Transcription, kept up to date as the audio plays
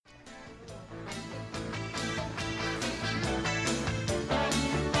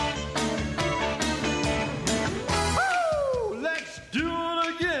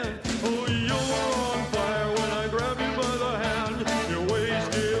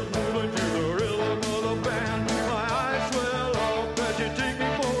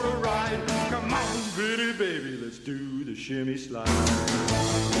Jimmy Slide.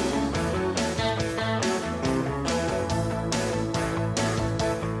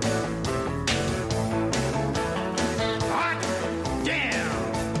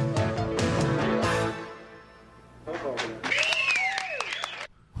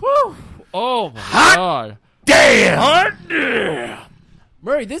 Whew. Oh my God! Damn! Hot damn!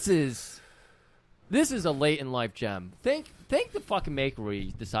 Murray, this is a late in life gem. Thank the fucking maker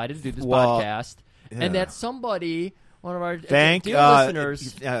we decided to do this podcast, and that somebody, one of our dear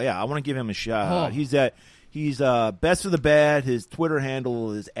listeners. I want to give him a shout out. He's Best of the Bad. His Twitter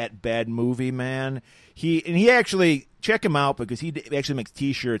handle is @BadMovieMan. He actually check him out because he actually makes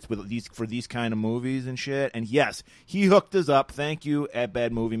T-shirts for these kind of movies and shit. And yes, he hooked us up. Thank you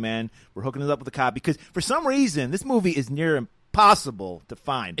 @BadMovieMan. We're hooking us up with a copy because for some reason this movie is near impossible to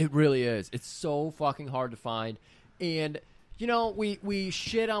find. It really is. It's so fucking hard to find. And you know, we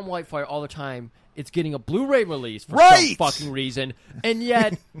shit on Whitefire all the time. It's getting a Blu-ray release for some fucking reason, and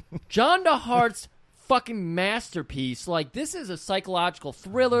yet John DeHart's fucking masterpiece. Like, this is a psychological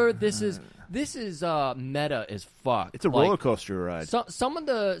thriller. This is meta as fuck. It's a roller coaster ride. Some of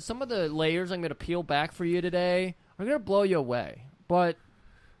the layers I'm going to peel back for you today are going to blow you away. But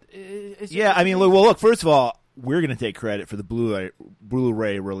look. First of all, we're going to take credit for the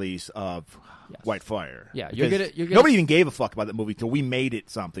Blu-ray release of Whitefire. Yeah, you're gonna nobody even gave a fuck about that movie until we made it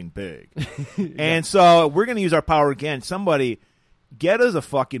something big. And so we're going to use our power again. Somebody get us a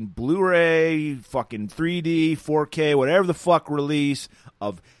fucking Blu-ray, fucking 3D, 4K, whatever the fuck release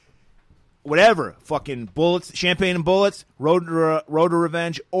of whatever, fucking Bullets, Champagne and Bullets, Road to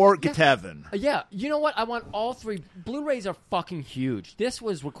Revenge, or Getevin. Yeah, you know what? I want all three. Blu-rays are fucking huge. This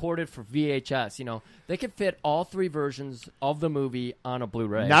was recorded for VHS. You know, they could fit all three versions of the movie on a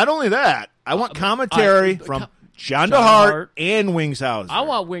Blu-ray. Not only that, I want commentary from John DeHart and Wings Hauser. I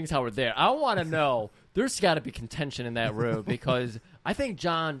want Wings Hauser there. I want to know. There's got to be contention in that room because I think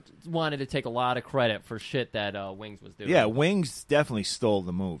John wanted to take a lot of credit for shit that Wings was doing. Yeah, Wings definitely stole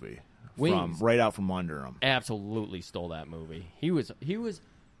the movie. Wings right out from under him. Absolutely stole that movie. He was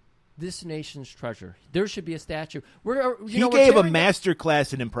this nation's treasure. There should be a statue. He gave a master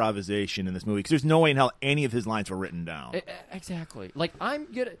class in improvisation in this movie because there's no way in hell any of his lines were written down. Exactly. Like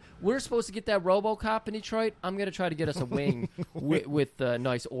we're supposed to get that RoboCop in Detroit. I'm gonna try to get us a wing with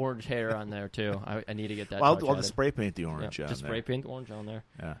nice orange hair on there too. I need to get that. I'll just spray paint the orange. Yeah, just spray paint the orange on there.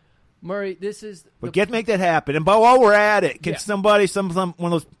 Yeah. Murray, this is. Make that happen. And while we're at it, can somebody, one of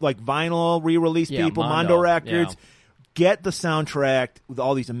those like vinyl re-release people, Mondo Records, get the soundtrack with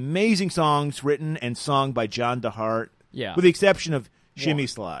all these amazing songs written and sung by John DeHart? Yeah. With the exception of Shimmy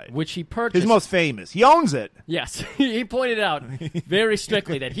Slide, which he purchased. His most famous. He owns it. Yes, he pointed out very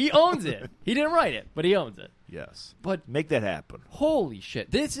strictly that he owns it. He didn't write it, but he owns it. Yes. But make that happen. Holy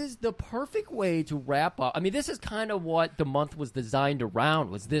shit. This is the perfect way to wrap up. I mean, this is kind of what the month was designed around,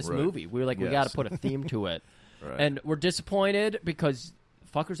 was this movie. We were like, we got to put a theme to it. Right. And we're disappointed because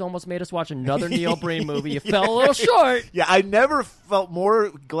fuckers almost made us watch another Neil Breen movie. You fell a little short. Yeah, I never felt more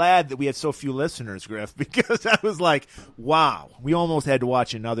glad that we had so few listeners, Griff, because I was like, wow, we almost had to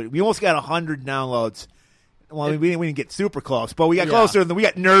watch another. We almost got 100 downloads. Well, we didn't get super close, but we got closer than we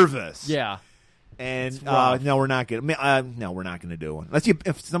got nervous. Yeah. And no, we're not going to do one.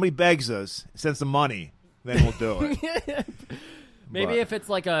 If somebody begs us, send some money, then we'll do it. Maybe if it's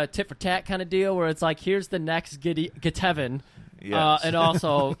like a tit for tat kind of deal, where it's like, here's the next Getevin, yes. and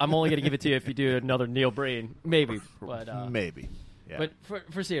also I'm only going to give it to you if you do another Neil Breen. Maybe, but maybe. Yeah. But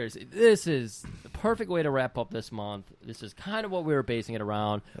for serious, this is the perfect way to wrap up this month. This is kind of what we were basing it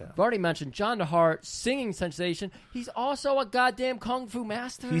around. Yeah. I've already mentioned John DeHart, singing sensation. He's also a goddamn kung fu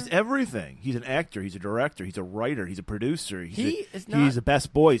master. He's everything. He's an actor. He's a director. He's a writer. He's a producer. He's a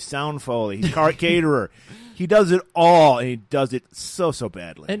best boy, sound foley. He's a caterer. He does it all, and he does it so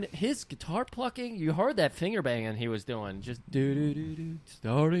badly. And his guitar plucking, you heard that finger banging he was doing. Just do-do-do-do,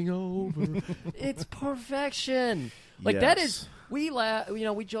 starting over. It's perfection. Like, that is... We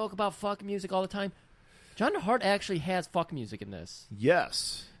joke about fuck music all the time. John DeHart actually has fuck music in this.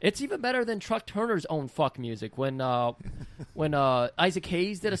 Yes. It's even better than Truck Turner's own fuck music. When Isaac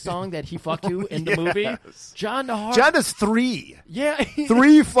Hayes did a song that he fucked to in the movie, John DeHart... John does 3. Yeah.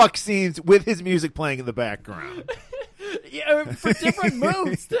 3 fuck scenes with his music playing in the background. Yeah, for different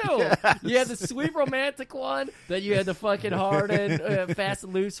moods, too. Yes. You had the sweet romantic one, then you had the fucking hard and fast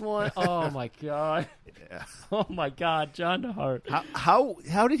and loose one. Oh, my God. Yeah. Oh, my God, John DeHart.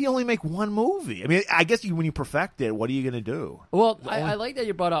 How did he only make one movie? I mean, I guess when you perfect it, what are you going to do? Well, I like that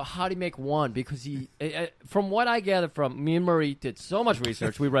you brought up how do you make one, because from what I gathered from, me and Murray did so much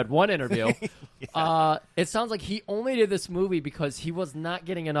research. We read one interview. It sounds like he only did this movie because he was not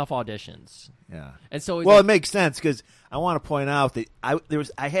getting enough auditions. Yeah. And so it makes sense because I want to point out that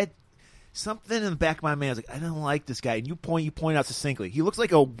I had something in the back of my mind. I was like, I don't like this guy. And you point out succinctly. He looks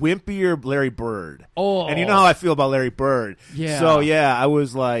like a wimpier Larry Bird. Oh. And you know how I feel about Larry Bird. Yeah. So, yeah, I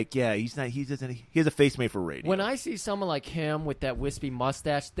was like, yeah, he has a face made for radio. When I see someone like him with that wispy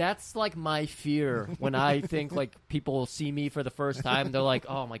mustache, that's like my fear. When I think like people will see me for the first time, they're like,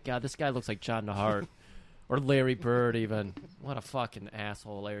 oh, my God, this guy looks like John DeHart. Or Larry Bird, even. What a fucking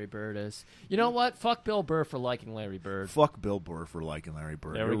asshole Larry Bird is. You know what? Fuck Bill Burr for liking Larry Bird. Fuck Bill Burr for liking Larry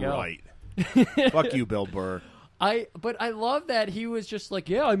Bird. There we go. Right. Fuck you, Bill Burr. But I love that he was just like,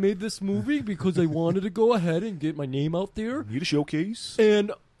 yeah, I made this movie because I wanted to go ahead and get my name out there. Need a showcase?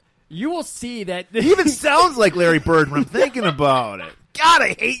 And you will see that... He even sounds like Larry Bird when I'm thinking about it. God,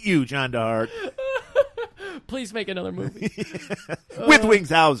 I hate you, John DeHart. Please make another movie. With Wings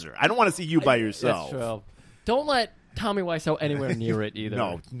Hauser. I don't want to see you by yourself. That's true. Don't let Tommy Wiseau anywhere near it either.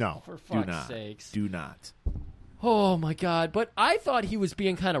 No. For fuck's do not. sakes. Do not. Oh, my God. But I thought he was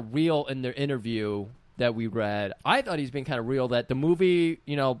being kind of real in the interview that we read. I thought he was being kind of real that the movie,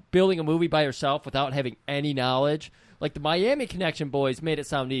 building a movie by yourself without having any knowledge, like the Miami Connection boys made it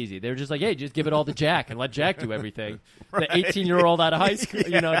sound easy. They were just like, hey, just give it all to Jack and let Jack do everything. Right. The 18-year-old out of high school,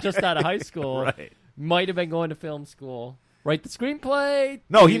 just out of high school, right. might have been going to film school. Write the screenplay.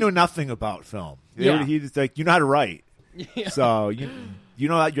 No, he knew nothing about film. Yeah. He just like, you know how to write. Yeah. So, you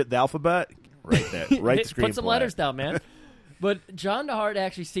know the alphabet? Write the screenplay. Put some letters down, man. But John DeHart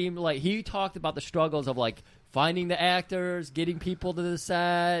actually seemed like he talked about the struggles of like finding the actors, getting people to the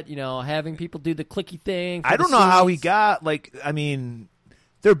set, having people do the clicky thing. I don't know how he got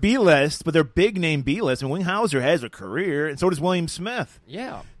they're B-list, but they're big name B-list, and Wing Hauser has a career, and so does William Smith.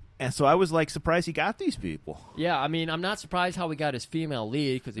 Yeah. And so I was like surprised he got these people. Yeah, I'm not surprised how he got his female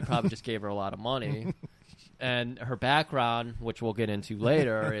lead because he probably just gave her a lot of money. And her background, which we'll get into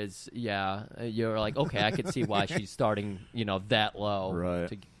later, is, you're like, okay, I could see why she's starting, that low right.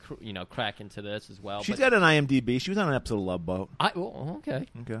 to, crack into this as well. She's got an IMDb. She was on an episode of Love Boat. Okay.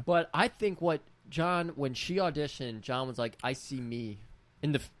 But I think when she auditioned, John was like, I see me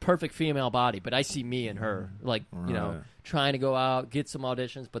in the perfect female body, but I see me in her. Like, trying to go out, get some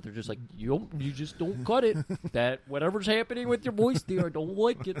auditions, but they're just like, you just don't cut it. That whatever's happening with your voice there, I don't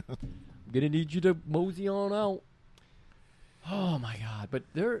like it. I'm going to need you to mosey on out. Oh, my God. But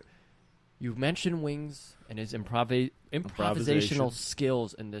you mentioned Wings and his improvisational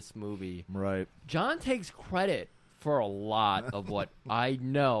skills in this movie. Right. John takes credit for a lot of what I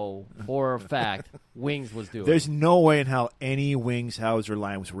know for a fact Wings was doing. There's no way in hell any Wings Hauser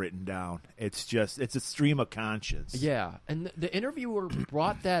line was written down. It's a stream of conscience. Yeah, and the interviewer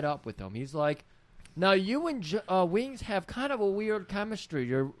brought that up with him. He's like, now you and Wings have kind of a weird chemistry.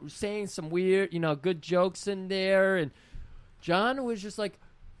 You're saying some weird, good jokes in there. And John was just like,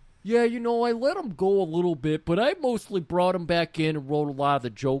 yeah, I let him go a little bit, but I mostly brought him back in and wrote a lot of the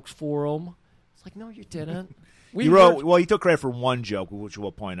jokes for him. It's like, no, you didn't. He took credit for one joke, which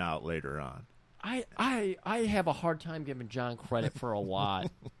we'll point out later on. I have a hard time giving John credit for a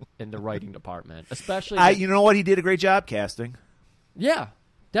lot in the writing department, especially. You know what? He did a great job casting. Yeah,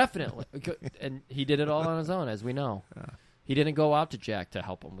 definitely, and he did it all on his own, as we know. He didn't go out to Jack to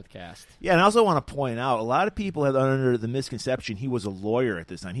help him with cast. Yeah, and I also want to point out, a lot of people had under the misconception he was a lawyer at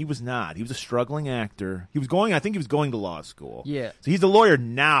this time. He was not. He was a struggling actor. I think he was going to law school. Yeah. So he's a lawyer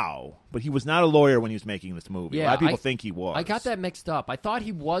now, but he was not a lawyer when he was making this movie. Yeah, a lot of people think he was. I got that mixed up. I thought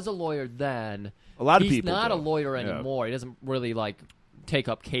he was a lawyer then. A lot of He's people not do. a lawyer anymore. He doesn't really, take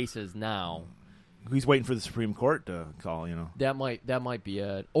up cases now. He's waiting for the Supreme Court to call, That might be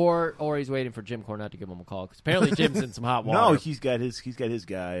it. Or he's waiting for Jim Cornette to give him a call because apparently Jim's in some hot water. No, he's got his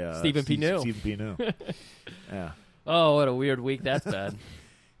guy Stephen P. New. Stephen P. New. Yeah. Oh, what a weird week that's been.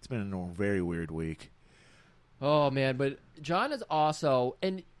 It's been a very weird week. Oh man, but John is also,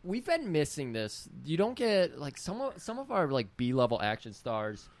 and we've been missing this. You don't get some of our B-level action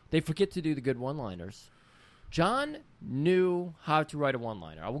stars. They forget to do the good one-liners. John knew how to write a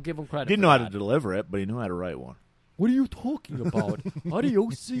one-liner. I will give him credit. Didn't for know that. how to deliver it, but he knew how to write one. What are you talking about?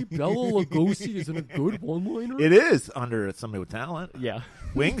 Adios, Bela Lugosi isn't a good one-liner? It is under somebody with talent. Yeah.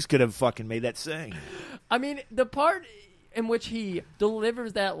 Wings could have fucking made that sing. I mean, the part in which he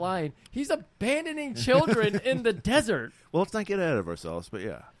delivers that line, he's abandoning children in the desert. Well, let's not get ahead of ourselves, but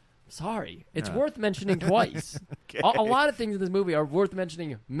yeah. Sorry. It's worth mentioning twice. Okay. A lot of things in this movie are worth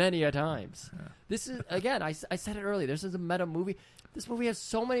mentioning many a times. Yeah. This is, again, I said it earlier, this is a meta movie. This movie has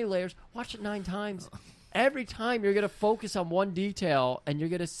so many layers. Watch it 9 times. Every time you're going to focus on one detail and you're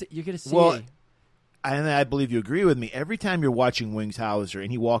going to see. Well, I believe you agree with me. Every time you're watching Wings Hauser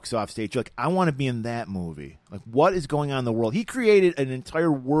and he walks off stage, you're like, I want to be in that movie. Like, what is going on in the world? He created an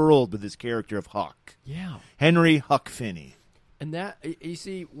entire world with his character of Huck. Yeah. Henry Huck Finney. And that, you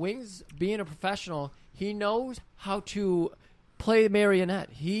see, Wings, being a professional, he knows how to play marionette.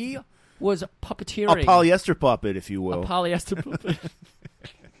 He was puppeteering. A polyester puppet, if you will. A polyester puppet.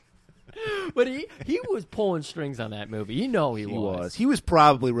 But he was pulling strings on that movie. You know he was. He was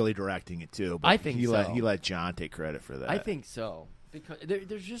probably really directing it, too. But I think so. He let John take credit for that. I think so. Because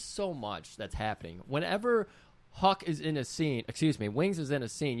there's just so much that's happening. Whenever Huck is in a scene, Wings is in a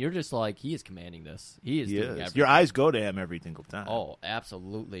scene, you're just like, he is commanding this. He is doing everything. Your eyes go to him every single time. Oh,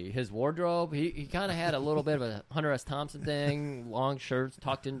 absolutely. His wardrobe, he kind of had a little bit of a Hunter S. Thompson thing, long shirts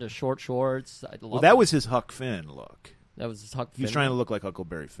tucked into short shorts. That was his Huck Finn look. That was his Huck Finn. He was trying to look like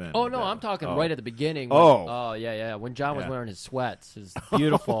Huckleberry Finn. Oh, no, I'm talking right at the beginning. Yeah. When John was wearing his sweats, his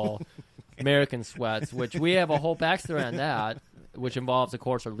beautiful American sweats, which we have a whole backstory on that, which involves, of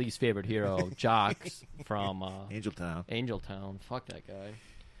course, our least favorite hero, Jocks from Angeltown. Fuck that guy.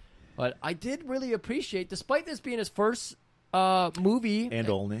 But I did really appreciate, despite this being his first movie. And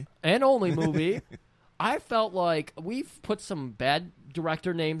only movie, I felt like we've put some bad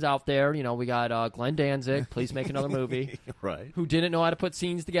director names out there. You know, we got Glenn Danzig, please make another movie. Right. Who didn't know how to put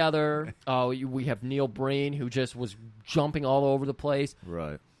scenes together. We have Neil Breen, who just was jumping all over the place.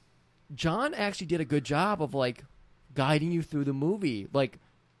 Right. John actually did a good job of, like, guiding you through the movie. Like,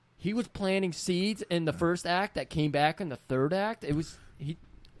 he was planting seeds in the first act that came back in the third act. It was he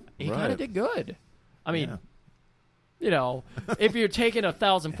kind of did good. I mean, you know, if you're taking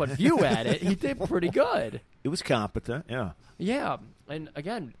 1,000-foot view at it, he did pretty good. It was competent, yeah. Yeah, and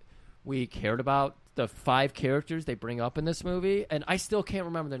again, we cared about the 5 characters they bring up in this movie, and I still can't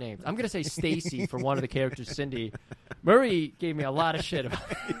remember their names. I'm going to say Stacy for one of the characters, Cindy. Murray gave me a lot of shit about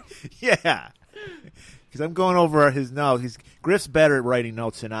it. Yeah. Because I'm going over his notes. Griff's better at writing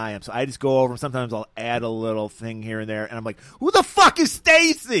notes than I am, so I just go over them. Sometimes I'll add a little thing here and there, and I'm like, who the fuck is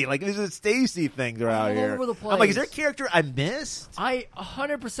Stacy? Like, there's a Stacy thing throughout here. All over the place. I'm like, is there a character I missed?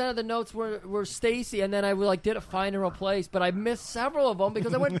 100% of the notes were Stacy, and then I did a find and replace, but I missed several of them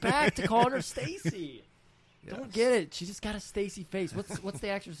because I went back to calling her Stacy. Yes. Don't get it. She just got a Stacy face. What's the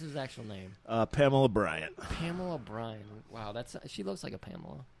actress's actual name? Pamela Bryant. Pamela Bryant. Wow, she looks like a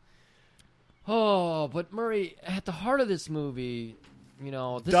Pamela. Oh, but Murray, at the heart of this movie, you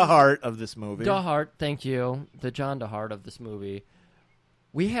know... The heart of this movie. The heart, thank you. The John DeHart of this movie.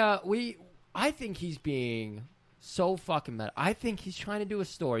 I think he's being so fucking meta. I think he's trying to do a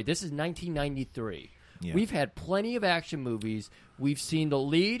story. This is 1993. Yeah. We've had plenty of action movies. We've seen the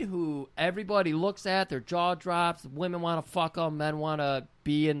lead who everybody looks at, their jaw drops, women want to fuck them, men want to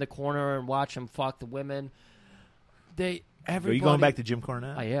be in the corner and watch them fuck the women. Are you going back to Jim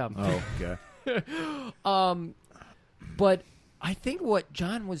Cornette? I am. Oh, okay. But I think what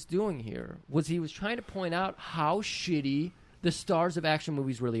John was doing here was he was trying to point out how shitty the stars of action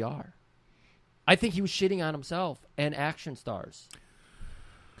movies really are. I think he was shitting on himself and action stars.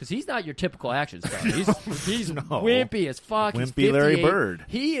 Because he's not your typical action star. He's wimpy as fuck. Wimpy Larry Bird.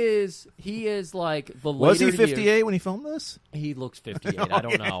 He is like the later Was he 58 when he filmed this? He looks 58. I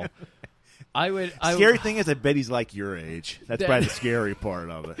don't know. Scary thing is, I bet he's like your age. That's probably the scary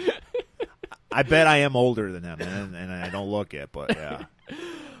part of it. I bet I am older than him, and I don't look it, but yeah.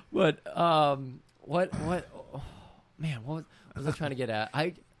 But what was I trying to get at?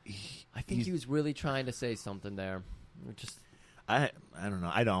 I think he was really trying to say something there. I don't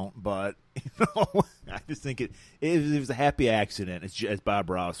know. I don't, but I just think it was a happy accident, as Bob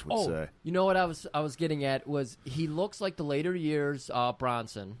Ross would say. You know what I was getting at was he looks like the later years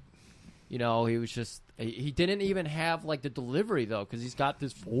Bronson. You know, he was just he didn't even have like the delivery though, because he's got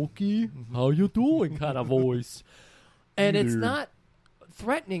this folky, how you doing kind of voice, and it's not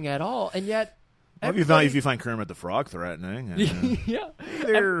threatening at all, and yet. If you find Kermit the Frog threatening, yeah,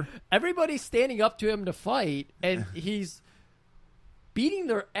 everybody's standing up to him to fight, and he's beating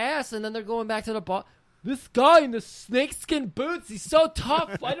their ass, and then they're going back to the bar. This guy in the snakeskin boots, he's so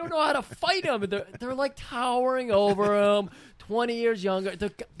tough. I don't know how to fight him. And they're like towering over him, 20 years younger.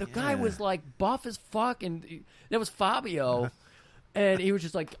 The guy was like buff as fuck, and that was Fabio. And he was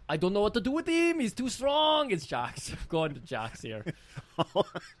just like, I don't know what to do with him. He's too strong. It's Jocks. Going to Jocks here.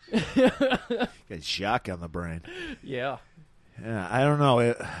 Got shock on the brain. Yeah. Yeah, I don't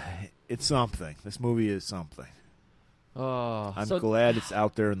know. It's something. This movie is something. Oh, I'm glad it's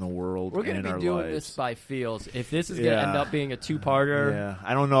out there in the world. We're going to be doing this by feels. If this is going to end up being a two-parter,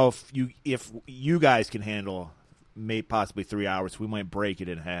 I don't know if you guys can handle may possibly 3 hours. We might break it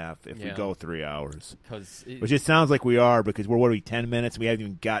in half if we go 3 hours. Which it sounds like we are because we're, 10 minutes? We haven't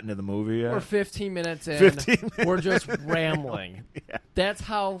even gotten to the movie yet. We're 15 minutes in. 15 minutes. We're just rambling. Yeah. That's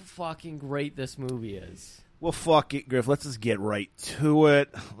how fucking great this movie is. Well, fuck it, Griff. Let's just get right to it.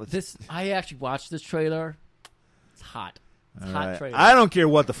 I actually watched this trailer. It's hot. It's a hot trailer. I don't care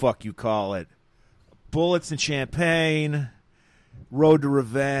what the fuck you call it. Bullets and champagne, Road to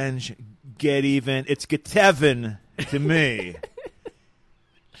Revenge, Get Even. It's Getevin to me.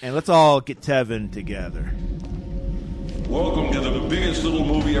 And let's all get Tevin together. Welcome to the biggest little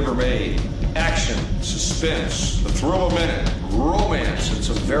movie ever made. Action, suspense, the thrill of a minute, romance, and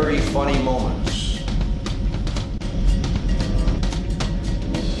some very funny moments.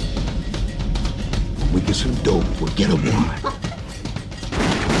 We get some dope, we'll get a wine.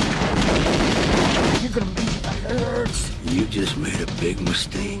 You're gonna make it hurts. You just made a big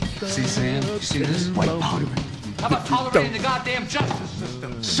mistake. See, Sam? You see this? White powder. How about tolerating the goddamn justice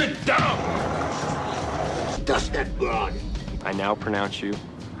system? Sit down! Dust that broad. I now pronounce you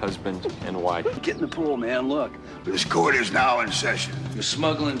husband and wife. Get in the pool, man, look. This court is now in session. You're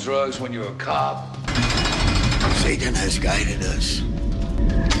smuggling drugs when you're a cop. Satan has guided us.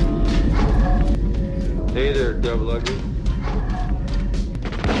 Hey there, double ugly.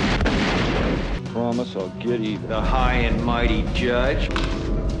 Promise I'll get even. The high and mighty judge.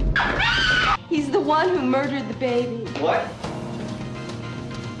 He's the one who murdered the baby. What?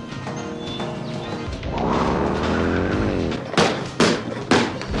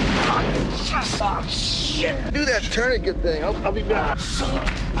 Oh, shit. Do that tourniquet thing. I'll be back.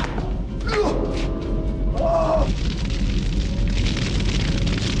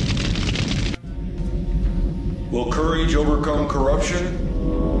 Will courage overcome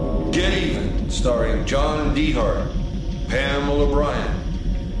corruption? Get Even, starring John Dehart, Pamela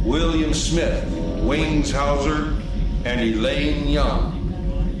Bryant, William Smith, Wayne Hauser, and Elaine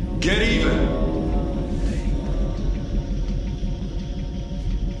Young. Get Even!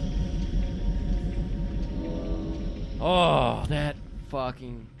 Oh, that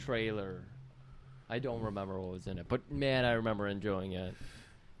fucking trailer. I don't remember what was in it, but man, I remember enjoying it.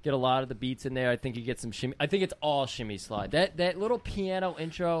 Get a lot of the beats in there. I think you get some shimmy. I think it's all shimmy slide. That little piano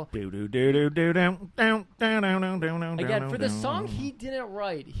intro. Again, for the song he didn't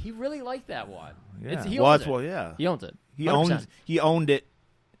write, he really liked that one. Yeah. He owns it. Well, yeah. He owns it. 100%. He owned it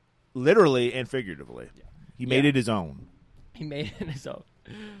literally and figuratively. Yeah. He made it his own. He made it his own.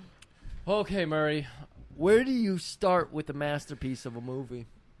 Okay, Murray. Where do you start with the masterpiece of a movie?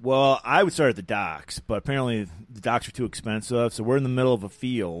 Well, I would start at the docks, but apparently the docks are too expensive, so we're in the middle of a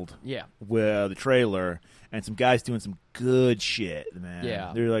field with the trailer, and some guys doing some good shit, man.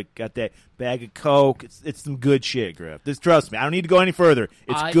 Yeah. They're like, got that bag of Coke. It's some good shit, Griff. Just trust me. I don't need to go any further.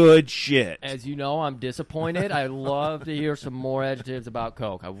 It's good shit. As you know, I'm disappointed. I love to hear some more adjectives about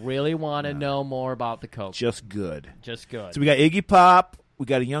Coke. I really want to know more about the Coke. Just good. Just good. So we got Iggy Pop. We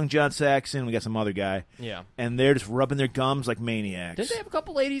got a young John Saxon. We got some other guy. Yeah. And they're just rubbing their gums like maniacs. Didn't they have a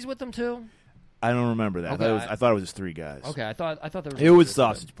couple ladies with them, too? I don't remember that. Okay. I thought it was just three guys. Okay, I thought there was... It was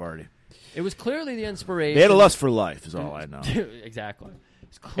Sausage Party. It was clearly the inspiration... They had a lust for life, is all I know. Exactly.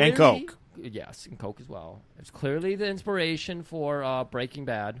 And Coke. Yes, and Coke as well. It's clearly the inspiration for Breaking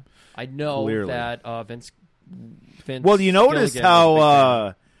Bad. I know that Vince... Well, you notice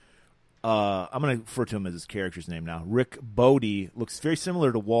how... I'm going to refer to him as his character's name now. Rick Bodie looks very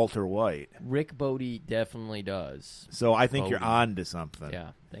similar to Walter White. Rick Bodie definitely does. So I think you're on to something. Yeah,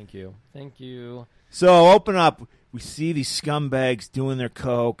 thank you. Thank you. So open up. We see these scumbags doing their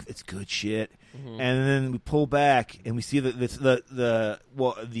coke. It's good shit. Mm-hmm. And then we pull back and we see the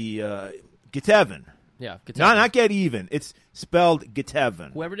Getevin. Yeah, Getevin. Not Get Even. It's spelled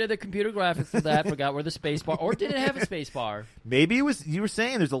Getevin. Whoever did the computer graphics for that forgot where the space bar, or did it have a space bar? Maybe it was. You were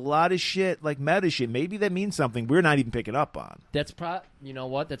saying there's a lot of shit, like meta shit. Maybe that means something we're not even picking up on. That's you know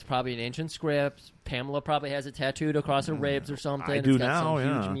what? That's probably an ancient script. Pamela probably has it tattooed across her ribs or something. I do it's got now.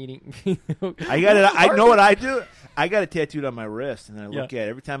 Some huge meaning. I got it. I know what I do. I got it tattooed on my wrist, and I look at it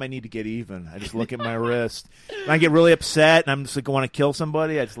every time I need to get even. I just look at my wrist. When I get really upset and I'm just like want to kill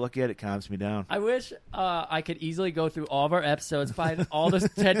somebody, I just look at it. Calms me down. I wish I could easily go through all of our episodes, find all the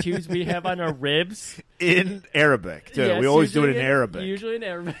tattoos we have on our ribs in Arabic too. Yes, we always do it in Arabic. Usually in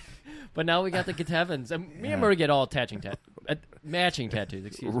Arabic, but now we got the Getevins. Me and Murray get all matching tattoos.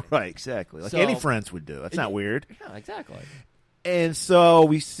 Excuse me. Right, exactly. Like any friends would do. That's not weird. Yeah, exactly. And so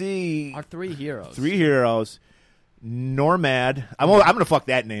we see our three heroes. Normad. I'm going to fuck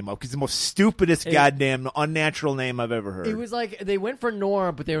that name up because it's the most stupidest goddamn unnatural name I've ever heard. It was like they went for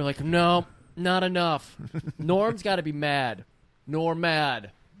Norm, but they were like, no, not enough. Norm's got to be mad. Normad.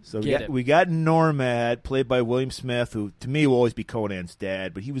 So Get him. we got Normad, played by William Smith, who to me will always be Conan's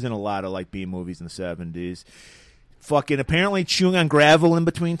dad, but he was in a lot of like B movies in the 70s. Fucking apparently chewing on gravel in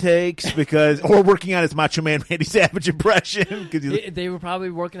between takes or working on his Macho Man Randy Savage impression. They were probably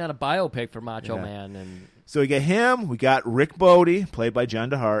working on a biopic for Macho Man. And So we got him, we got Rick Bodie, played by John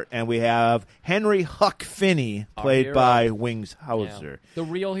DeHart, and we have Henry Huck Finney, played by Wings Hauser. The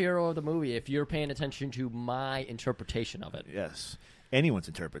real hero of the movie, if you're paying attention to my interpretation of it. Yes. Anyone's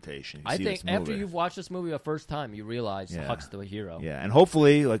interpretation. I think after you've watched this movie the first time, you realize Huck's the hero. Yeah, and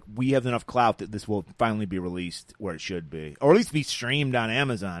hopefully, like, we have enough clout that this will finally be released where it should be, or at least be streamed on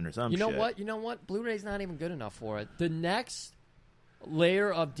Amazon or something. You know what? Blu-ray's not even good enough for it. The next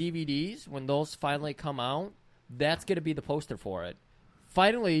layer of DVDs, when those finally come out, that's going to be the poster for it.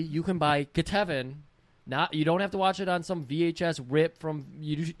 Finally, you can buy Ketevin. You don't have to watch it on some VHS rip from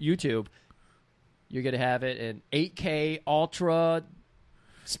YouTube. You're going to have it in 8K Ultra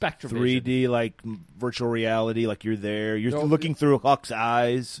Spectrum 3D, like virtual reality, like you're there. You're looking through Huck's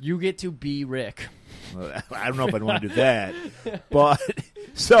eyes. You get to be Rick. Well, I don't know if I'd want to do that. But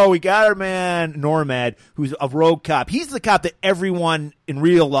so we got our man Normad, who's a rogue cop. He's the cop that everyone in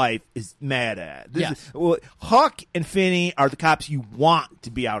real life is mad at. Huck and Finney are the cops you want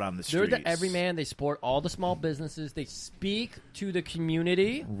to be out on the streets. They're the everyman. They support all the small businesses. They speak to the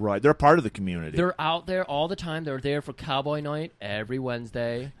community. Right. They're a part of the community. They're out there all the time. They're there for Cowboy Night every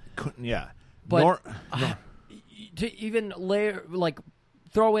Wednesday. Yeah. But to even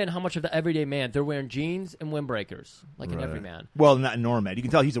throw in how much of the everyday man, they're wearing jeans and windbreakers, like an everyman. Well, not Normad. You can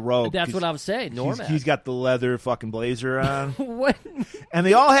tell he's a rogue. That's what I was saying, Normad. He's got the leather fucking blazer on. What? And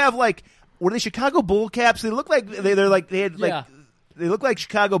they all have, like, were they Chicago Bull caps? They look like they look like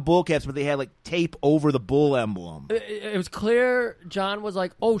Chicago Bull caps, but they had, like, tape over the bull emblem. It was clear John was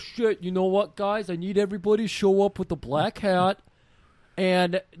like, oh, shit, you know what, guys? I need everybody to show up with the black hat.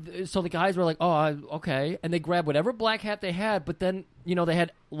 And so the guys were like, oh, okay. And they grabbed whatever black hat they had, but then, they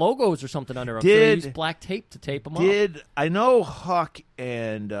had logos or something under them. So they used black tape to tape them up. I know Huck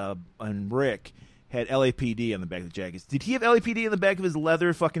and Rick had LAPD on the back of the jackets. Did he have LAPD on the back of his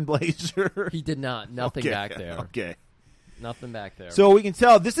leather fucking blazer? He did not. Nothing back there. Okay. Nothing back there. So we can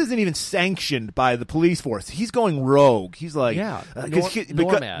tell this isn't even sanctioned by the police force. He's going rogue. He's like,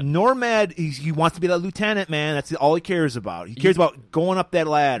 Normad, he wants to be that lieutenant, man. That's all he cares about. He cares about going up that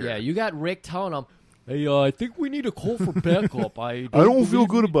ladder. Yeah, you got Rick telling him, hey, I think we need a call for backup. I don't feel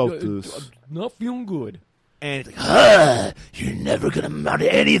good about this. I'm not feeling good. And it's like, you're never going to amount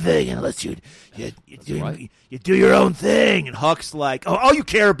to anything unless you do your own thing. And Huck's like, all you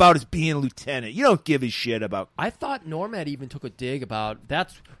care about is being a lieutenant. You don't give a shit about. I thought Normad even took a dig about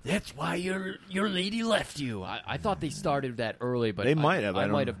that's why your lady left you. I thought they started that early, but they might have. I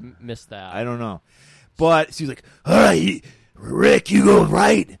might have missed that. I don't know. But she's like, all right, Rick, you go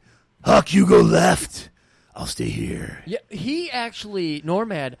right. Huck, you go left. I'll stay here. Yeah,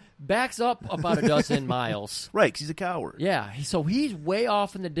 Normad backs up about a dozen miles. Right, because he's a coward. Yeah, so he's way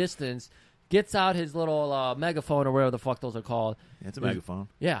off in the distance, gets out his little megaphone or whatever the fuck those are called. Yeah, it's a megaphone.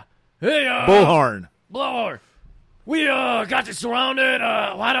 Yeah. Hey, bullhorn. Blowhorn. We got you surrounded.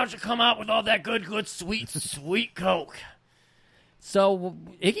 Why don't you come out with all that good, sweet Coke? So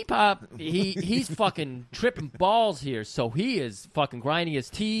Iggy Pop, he's fucking tripping balls here. So he is fucking grinding his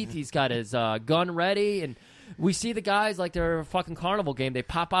teeth. He's got his gun ready, and we see the guys like they're a fucking carnival game. They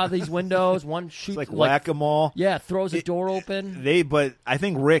pop out of these windows. One shoots like whack-a-mole. Yeah, throws a door open. But I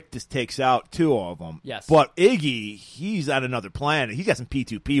think Rick just takes out two of them. Yes, but Iggy, he's on another planet. He's got some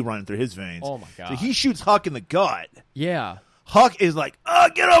P2P running through his veins. Oh my god! So he shoots Huck in the gut. Yeah. Huck is like, oh,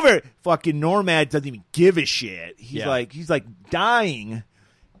 get over it. Fucking Normad doesn't even give a shit. He's like dying.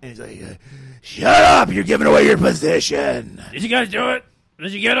 And he's like, shut up. You're giving away your position. Did you guys do it?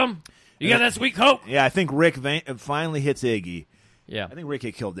 Did you get him? You got that sweet Coke? Yeah, I think Rick finally hits Iggy. Yeah. I think Rick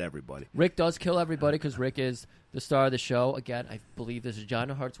had killed everybody. Rick does kill everybody because Rick is the star of the show. Again, I believe this is John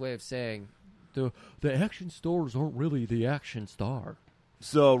DeHart's way of saying the action stars aren't really the action star.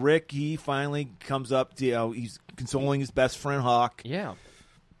 So Rick, he finally comes up to, he's consoling his best friend Huck. Yeah.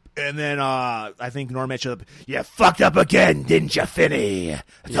 And then I think Normad shows up. You fucked up again, didn't you, Finney?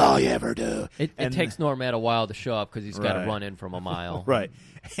 That's all you ever do. It takes Normad a while to show up because he's got to run in from a mile. Right.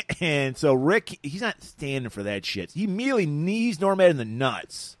 And so Rick, he's not standing for that shit. He immediately knees Normad in the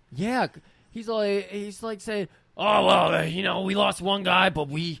nuts. Yeah. He's like saying, oh, well, we lost one guy, but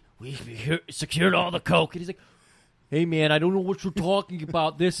we secured all the Coke. And he's like, hey, man, I don't know what you're talking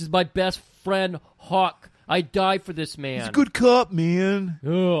about. This is my best friend, Huck. I died for this man. He's a good cop, man.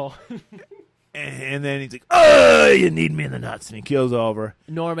 Oh. And then he's like, oh, you need me in the nuts. And he kills over.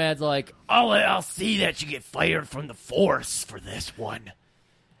 Normad's like, I'll see that you get fired from the force for this one.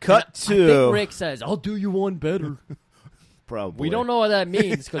 Cut I to think Rick says, "I'll do you one better." probably. We don't know what that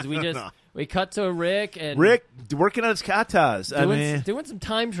means because we cut to Rick and Rick working on his katas. doing some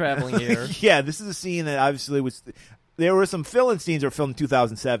time traveling here. Yeah, this is a scene that obviously was. There were some fill-in scenes that were filmed in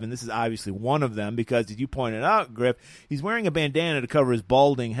 2007. This is obviously one of them because, as you pointed out, Griff, he's wearing a bandana to cover his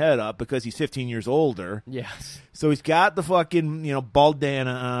balding head up because he's 15 years older. Yes. So he's got the fucking,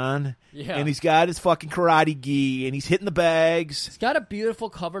 bandana on. Yeah. And he's got his fucking karate gi, and he's hitting the bags. He's got a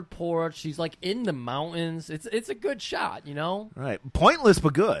beautiful covered porch. He's like in the mountains. It's a good shot, Right. Pointless,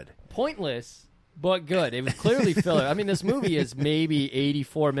 but good. Pointless, but good. It was clearly filler. I mean, this movie is maybe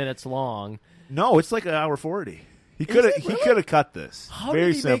 84 minutes long. No, it's like an hour 40. He could have cut this. How very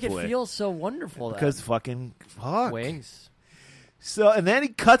did he simply. make it feel so wonderful? Because fucking fuck. Wings. So, and then he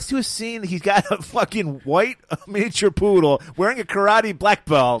cuts to a scene. He's got a fucking white miniature poodle wearing a karate black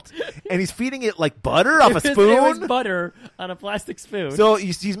belt, and he's feeding it like butter off a spoon. It was butter on a plastic spoon. So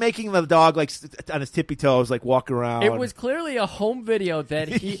he's making the dog like on his tippy toes, like walk around. It was clearly a home video that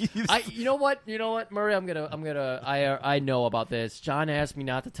he. You know what, Murray? I know about this. John asked me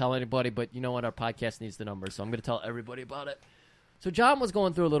not to tell anybody, but you know what? Our podcast needs the numbers, so I'm going to tell everybody about it. So John was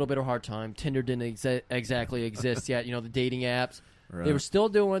going through a little bit of a hard time. Tinder didn't exactly exist yet. The dating apps. Right. They were still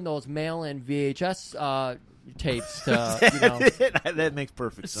doing those mail-in VHS tapes. That makes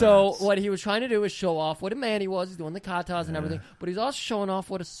perfect sense. So what he was trying to do is show off what a man he was. He's doing the katas and everything. But he's also showing off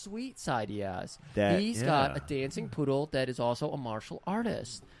what a sweet side he has. He's got a dancing poodle that is also a martial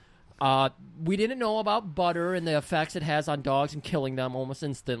artist. We didn't know about butter and the effects it has on dogs and killing them almost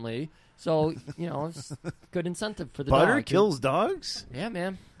instantly. So, it's good incentive for the butter dog. Kills dogs? Yeah,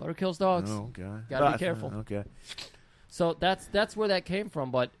 man. Butter kills dogs. Oh, God. Gotta be careful. Okay. So that's where that came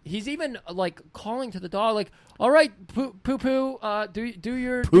from. But he's even, calling to the dog, all right, poo-poo, do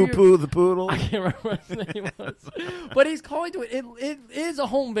your... Poo-poo the poodle? I can't remember what his name was. But he's calling to it. It is a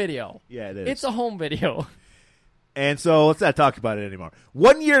home video. Yeah, it is. It's a home video. And so let's not talk about it anymore.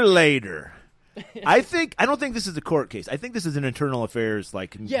 1 year later... I don't think this is a court case. I think this is an internal affairs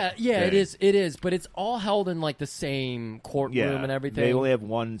Yeah, thing. it is, but it's all held in the same courtroom and everything. They only have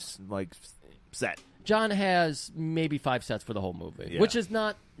one set. John has maybe 5 sets for the whole movie, which is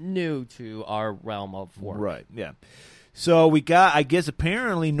not new to our realm of work. Right, yeah. So we got, I guess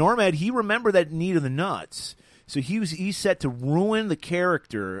apparently Normad, he remembered that need of the nuts. So he's set to ruin the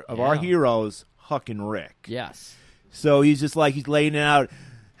character of our heroes, Huck and Rick. Yes. So he's just he's laying it out.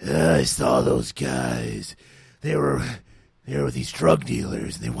 I saw those guys. They were these drug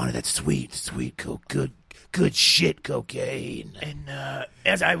dealers, and they wanted that sweet good shit cocaine. And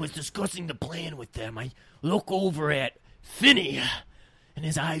as I was discussing the plan with them, I look over at Finney, and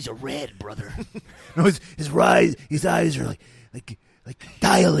his eyes are red, brother. No, his eyes are like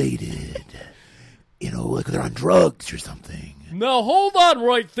dilated. Like they're on drugs or something. Now hold on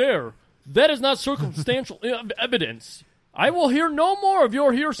right there. That is not circumstantial evidence. I will hear no more of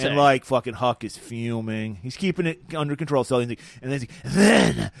your hearsay. And fucking Huck is fuming. He's keeping it under control. So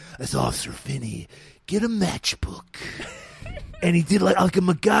then as Officer Finney get a matchbook, and he did like a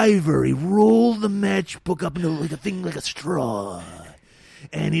MacGyver. He rolled the matchbook up into a thing like a straw,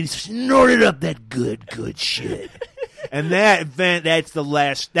 and he snorted up that good shit. And that's the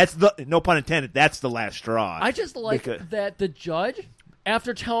last. That's the no pun intended. That's the last straw. I just that the judge,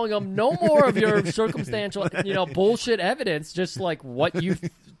 after telling him no more of your circumstantial, bullshit evidence, just what you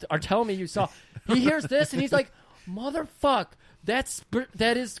are telling me you saw, he hears this and he's like, "Motherfuck,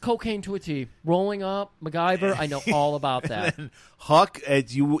 that is cocaine to a T. Rolling up, MacGyver, I know all about that." And Huck,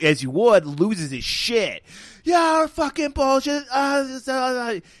 as you would, loses his shit. Yeah, fucking bullshit. And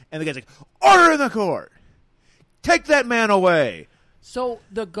the guy's like, "Order in the court. Take that man away." So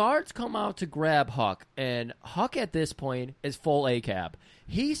the guards come out to grab Huck, and Huck at this point is full ACAB.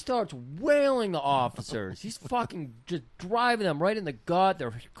 He starts wailing the officers. He's fucking just driving them right in the gut.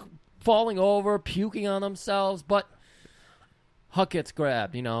 They're falling over, puking on themselves, but Huck gets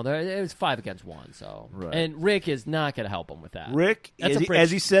grabbed. It was 5 against 1. So, right. And Rick is not going to help him with that. Rick, as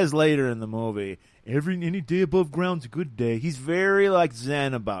he says later in the movie, any day above ground's a good day. He's very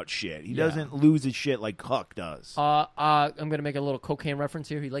zen about shit. He doesn't lose his shit like Huck does. I'm going to make a little cocaine reference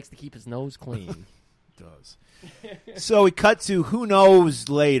here. He likes to keep his nose clean. Does. So we cut to who knows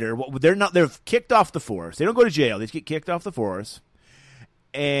later. They're kicked off the force. They don't go to jail. They just get kicked off the force.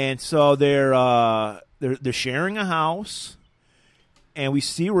 And so they're sharing a house. And we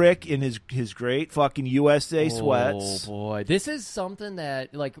see Rick in his great fucking USA sweats. Oh, boy. This is something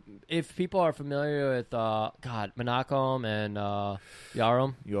that, if people are familiar with, Menachem and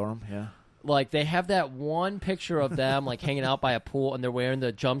Yarum. Yoram, yeah. Like, they have that one picture of them, like, hanging out by a pool, and they're wearing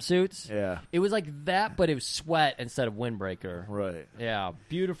the jumpsuits. Yeah. It was like that, but it was sweat instead of windbreaker. Right. Yeah.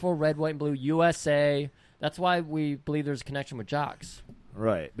 Beautiful red, white, and blue USA. That's why we believe there's a connection with Jacques.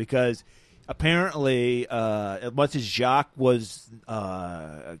 Right. Because apparently, as much as Jacques was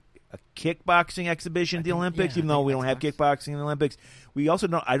a kickboxing exhibition at the Olympics, even though we don't have kickboxing in the Olympics, we also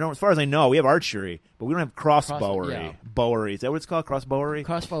don't, as far as I know, we have archery, but we don't have crossbowery. Bowery. Is that what it's called? Crossbowery?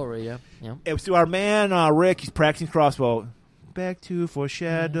 Crossbowery, yeah. So our man, Rick, he's practicing crossbow. Back to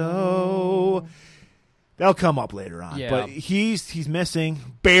foreshadow. That'll come up later on. Yeah. But he's missing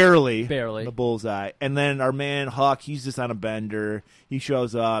barely the bullseye. And then our man Huck, he's just on a bender. He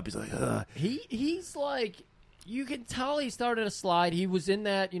shows up. He's like, ugh. He's like, you can tell he started a slide. He was in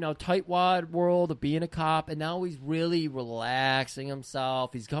that, tightwad world of being a cop, and now he's really relaxing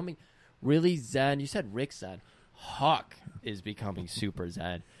himself. He's coming really zen. You said Rick zen. Huck is becoming super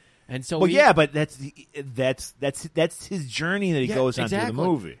zen. And so but that's his journey that he goes on through the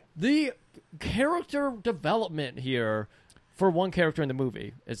movie. The character development here for one character in the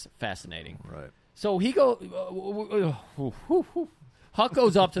movie is fascinating. Right. So he Huck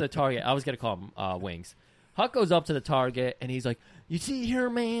goes up to the target. I was going to call him Wings. Huck goes up to the target, and he's like, you see here,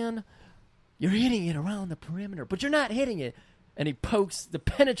 man? You're hitting it around the perimeter, but you're not hitting it. And he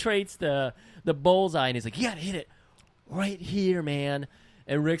penetrates the bullseye, and he's like, you got to hit it right here, man.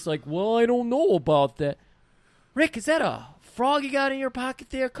 And Rick's like, well, I don't know about that. Rick, is that a frog you got in your pocket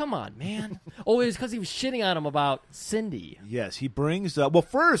there? Come on, man. Oh, it's because he was shitting on him about Cindy. Yes, he brings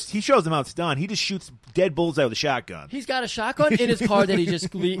first, he shows him how it's done. He just shoots dead bullseye with a shotgun. He's got a shotgun in his car that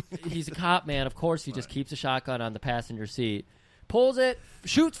he's a cop, man. Of course, he just keeps a shotgun on the passenger seat. Pulls it,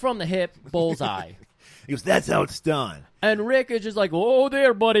 shoots from the hip, bullseye. He goes, that's how it's done. And Rick is just like, oh,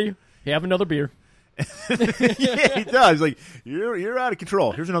 there, buddy. Have another beer. Yeah, he does. He's like, you're out of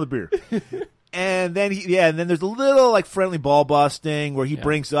control. Here's another beer. And then then there's a little like friendly ball busting where he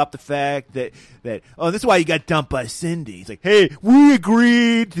brings up the fact that this is why you got dumped by Cindy. He's like, hey, we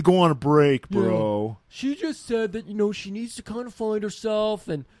agreed to go on a break, bro. Yeah. She just said that she needs to kind of find herself,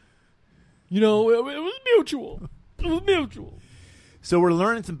 and it was mutual. It was mutual. So we're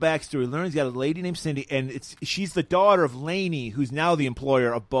learning some backstory. We're learning he's got a lady named Cindy, and she's the daughter of Laney, who's now the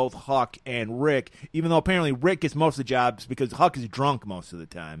employer of both Huck and Rick, even though apparently Rick gets most of the jobs because Huck is drunk most of the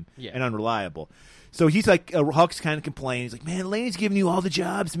time and unreliable. So he's like, Huck's kind of complaining. He's like, man, Laney's giving you all the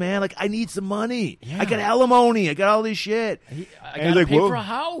jobs, man. Like, I need some money. Yeah. I got alimony. I got all this shit. I got to pay for a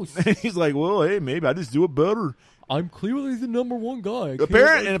house. And he's like, well, hey, maybe I just do it better. I'm clearly the number one guy.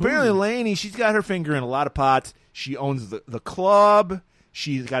 Apparently Laney, she's got her finger in a lot of pots. She owns the club.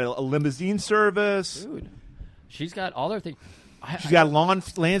 She's got a limousine service. Dude, she's got all their things. She's got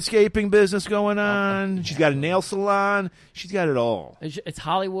a landscaping business going on. She's got a nail salon. She's got it all. It's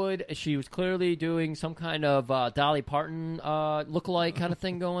Hollywood. She was clearly doing some kind of Dolly Parton lookalike kind of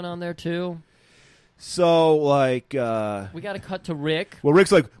thing going on there, too. So, we got to cut to Rick. Well,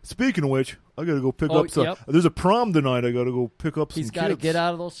 Rick's like, speaking of which, I got to go pick up some. Yep. There's a prom tonight. I got to go pick up some He's got to get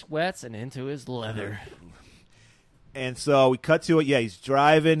out of those sweats and into his leather. And so we cut to it. Yeah, he's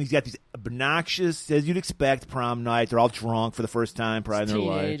driving. He's got these obnoxious, as you'd expect, prom night. They're all drunk for the first time probably in their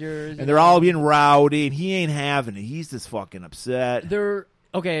life. Teenagers. And they're all being rowdy, and he ain't having it. He's just fucking upset.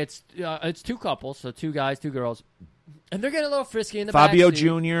 It's two couples, so two guys, two girls. And they're getting a little frisky in the Fabio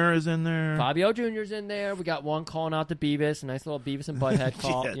backseat. Jr. is in there. Fabio Jr.'s in there. We got one calling out to Beavis, a nice little Beavis and Butthead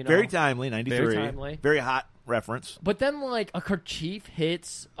call. Very timely, 93. Very timely. Very hot reference. But then, a kerchief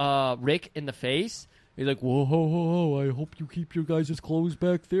hits Rick in the face. He's like, whoa, ho, ho, ho, I hope you keep your guys' clothes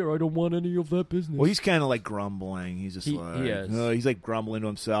back there. I don't want any of that business. Well, he's kind of like grumbling. He's just he is. He's like grumbling to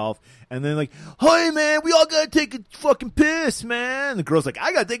himself. And then like, hey, man, we all got to take a fucking piss, man. And the girl's like,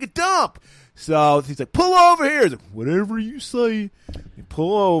 I got to take a dump. So he's like, pull over here. He's like, whatever you say. You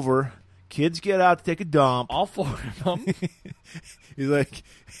pull over. Kids get out to take a dump. All four of them. He's like,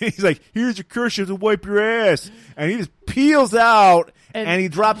 here's your kerchief to wipe your ass. And he just peels out. And he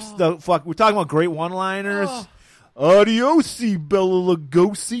drops the fuck. We're talking about great one-liners. Adiosi, Bella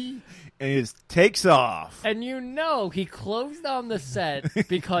Lugosi. And he just takes off. And he closed down the set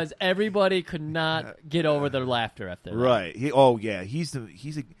because everybody could not get over their laughter after that. Right. He's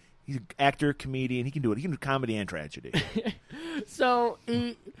an actor, comedian. He can do it. He can do comedy and tragedy. So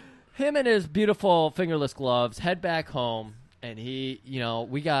him and his beautiful fingerless gloves head back home. And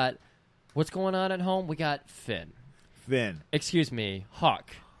we got, what's going on at home? We got Finn. Excuse me,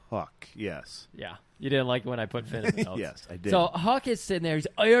 Huck. Huck, yes. Yeah. You didn't like when I put Finn in the notes. Yes, I did. So Huck is sitting there. He's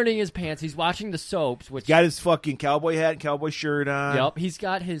ironing his pants. He's watching the soaps. Which Got his fucking cowboy hat and cowboy shirt on. Yep. He's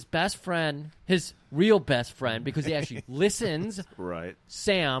got his best friend, his real best friend, because he actually listens. Right.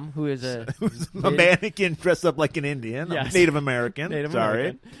 Sam, who is Who's a mannequin dressed up like an Indian. Yes. Native American. Native Sorry.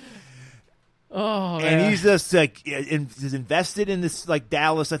 American. Oh, man. And he's just like he's invested in this like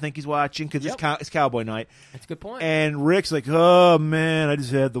Dallas. I think he's watching because it's Cowboy Night. That's a good point. And Rick's like, "Oh man, I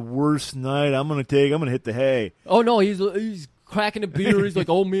just had the worst night. I'm gonna hit the hay." Oh no, he's cracking a beer. He's like,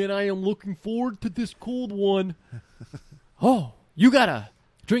 "Oh man, I am looking forward to this cold one." Oh, you gotta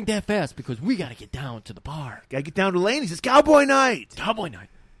drink that fast because we gotta get down to the bar. Gotta get down to Laney's. It's Cowboy Night. Cowboy Night.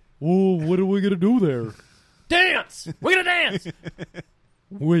 Oh, what are we gonna do there? Dance. We're gonna dance.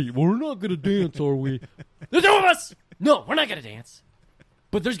 Wait, we're not gonna dance, are we? The two of us. No, we're not gonna dance.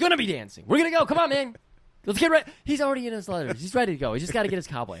 But there's gonna be dancing. We're gonna go. Come on, man. Let's get ready. He's already in his letters. He's ready to go. He's just got to get his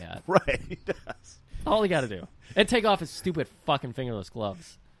cowboy hat. Right, he does. All he got to do. And take off his stupid fucking fingerless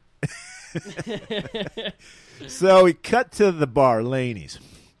gloves. So we cut to the bar, Laney's.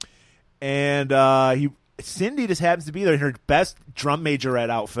 And Cindy just happens to be there in her best drum majorette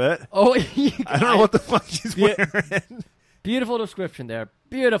outfit. Oh, I don't know what the fuck she's wearing. Beautiful description there.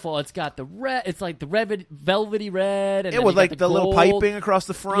 Beautiful. It's got the red. It's like the red, velvety red. And it with like the little gold piping across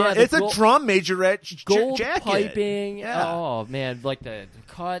the front. Yeah, it's a drum majorette gold jacket. Piping. Yeah. Oh man, like the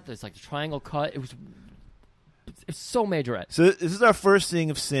cut. There's like the triangle cut. It's so majorette. So this is our first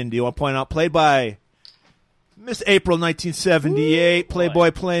seeing of Cindy. I want to point out, played by Miss April 1978,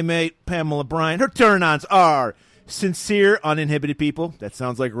 Playboy Playmate Pamela Bryant. Her turn-ons are sincere, uninhibited people. That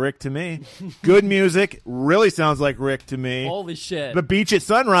sounds like Rick to me. Good music. Really sounds like Rick to me. Holy shit. The beach at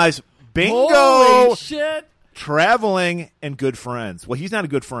sunrise. Bingo. Holy shit. Traveling and good friends. Well, he's not a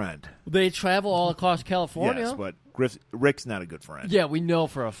good friend. They travel all across California. Yes, but Rick's not a good friend. Yeah, we know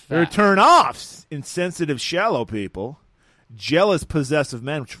for a fact. There are turn-offs. Insensitive, shallow people. Jealous, possessive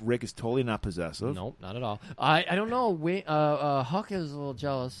men, which Rick is totally not possessive. Nope, not at all. I don't know. Huck is a little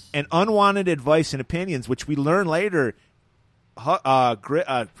jealous. And unwanted advice and opinions, which we learn later.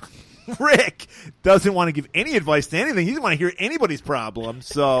 Rick doesn't want to give any advice to anything. He doesn't want to hear anybody's problem.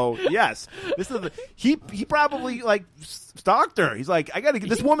 So yes, this is he probably like stalked her. He's like, I got to get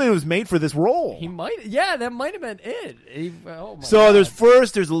this woman was made for this role. He might, yeah, that might have been it. Oh my so God.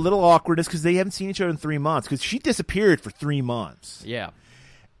 there's a little awkwardness because they haven't seen each other in 3 months because she disappeared for 3 months. Yeah.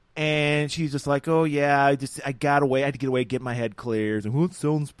 And she's just like, oh yeah, I got away. I had to get away, get my head cleared. And that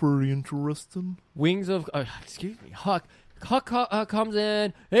sounds pretty interesting. Wings of excuse me, Huck comes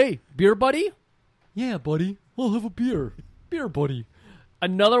in. Hey, beer buddy? Yeah, buddy. I'll have a beer. Beer buddy.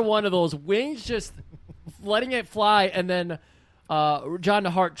 Another one of those wings just letting it fly, and then John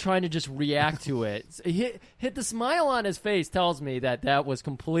DeHart trying to just react to it. Hit the smile on his face tells me that was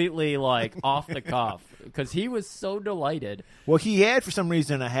completely like off the cuff because he was so delighted. Well, he had for some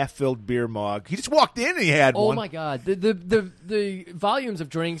reason a half-filled beer mug. He just walked in and he had one. Oh my God, the volumes of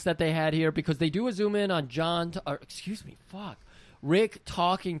drinks that they had here because they do a zoom in on Rick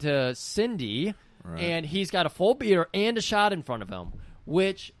talking to Cindy, right. And he's got a full beer and a shot in front of him,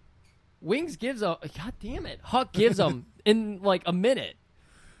 which Wings gives God damn it, Huck gives him in like a minute.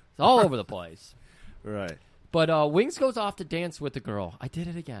 It's all over the place. Right. But Wings goes off to dance with the girl. I did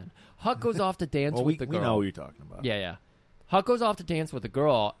it again. Huck goes off to dance with the girl. We know what you're talking about. Yeah. Huck goes off to dance with the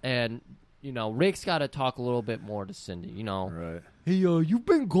girl, and Rick's got to talk a little bit more to Cindy. Right. Hey, you've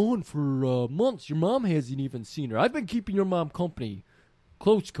been gone for months. Your mom hasn't even seen her. I've been keeping your mom company,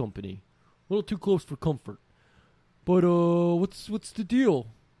 close company, a little too close for comfort. But what's the deal?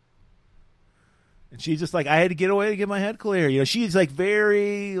 And she's just like, I had to get away to get my head clear. She's like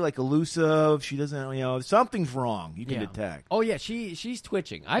very like elusive. She doesn't, something's wrong. You can detect. Oh yeah, she's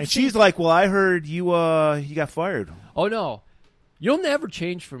twitching. She's like, well, I heard you got fired. Oh no, you'll never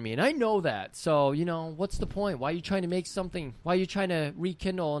change for me, and I know that. So what's the point? Why are you trying to make something? Why are you trying to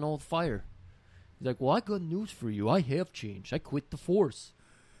rekindle an old fire? He's like, well, I got news for you. I have changed. I quit the force.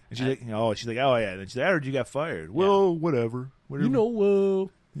 And she's like, oh yeah. And she's like, I heard you got fired. Yeah. Well, whatever.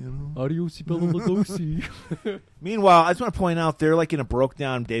 Adios, bella lugosi. Meanwhile, I just want to point out they're like in a broke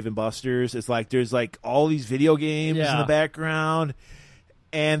down Dave and Buster's. It's like there's like all these video games in the background,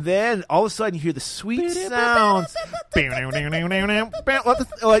 and then all of a sudden you hear the sweet sounds. You know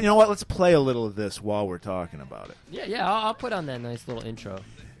what? Let's play a little of this while we're talking about it. Yeah. I'll put on that nice little intro.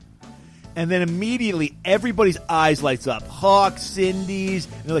 And then immediately everybody's eyes lights up. Hawk, Cindy's,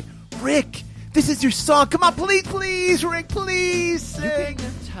 and they're like, Rick, this is your song. Come on, please, Rick, please sing. You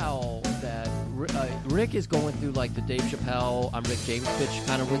can tell that Rick is going through like the Dave Chappelle, I'm Rick James bitch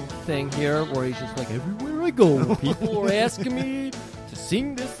kind of thing here, where he's just like, everywhere I go, people are asking me to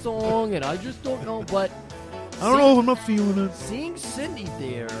sing this song, and I just don't know. But I don't know if I'm not feeling it. seeing Cindy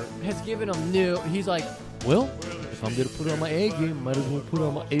there has given him new. He's like, well, if I'm gonna put on my A game, might as well put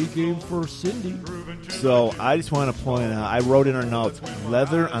on my A game for Cindy. So I just want to point out, I wrote in our notes,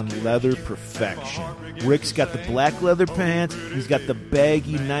 leather on leather perfection. Rick's got the black leather pants. He's got the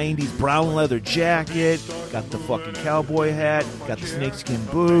baggy 90s brown leather jacket. Got the fucking cowboy hat. Got the snakeskin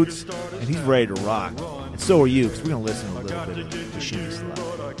boots. And he's ready to rock. And so are you, because we're going to listen a little bit of the Shimmy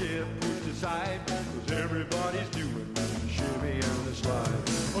Slide. Everybody's doing shimmy and the slide.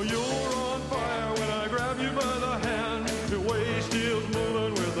 Oh, you're on fire when I grab you by the hand. Your waist is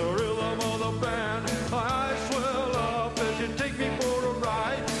moving with the rhythm of the band. My eyes swell up as you take me for a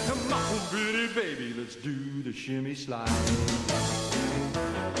ride. Come on, pretty baby, let's do the shimmy slide.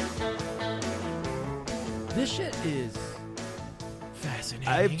 This shit is fascinating.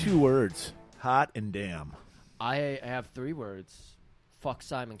 I have 2 words, hot and damn. I have 3 words. Fuck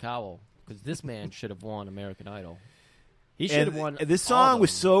Simon Cowell. Because this man should have won American Idol. He should have won. This song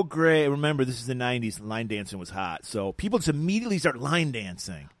was so great. Remember, this is the 90s. Line dancing was hot. So people just immediately start line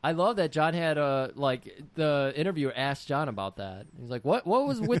dancing. I love that John had the interviewer asked John about that. He's like, what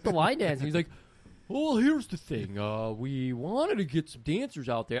was with the line dancing? He's like, well, here's the thing. We wanted to get some dancers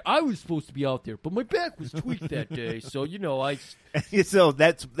out there. I was supposed to be out there, but my back was tweaked that day. So, I... So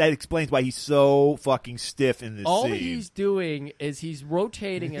that explains why he's so fucking stiff in this All scene. he's doing is he's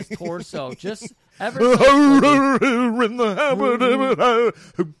rotating his torso just ever so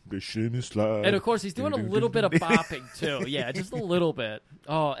slightly. And, of course, he's doing a little bit of bopping, too. Yeah, just a little bit.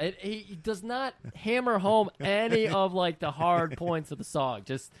 Oh, and he does not hammer home any of, the hard points of the song.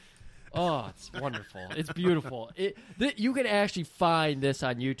 Just... Oh, it's wonderful. It's beautiful. You can actually find this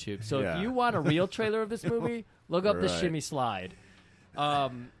on YouTube. So if you want a real trailer of this movie, look up the Shimmy Slide.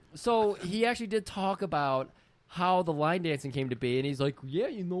 So he actually did talk about how the line dancing came to be, and he's like, yeah,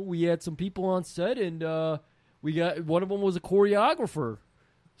 we had some people on set, and we got one of them was a choreographer.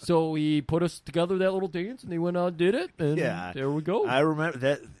 So he put us together that little dance, and they went out and did it, and there we go. I remember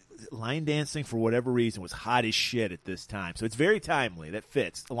that. Line dancing, for whatever reason, was hot as shit at this time. So it's very timely. That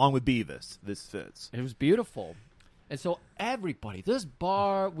fits, along with Beavis. This fits. It was beautiful. And so everybody, this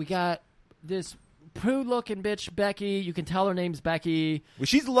bar, we got this prude-looking bitch, Becky. You can tell her name's Becky. Well,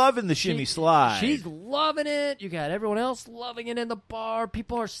 she's loving the Shimmy Slide. She's loving it. You got everyone else loving it in the bar.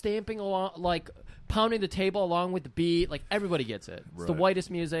 People are stamping along, pounding the table along with the beat. Everybody gets it. It's the whitest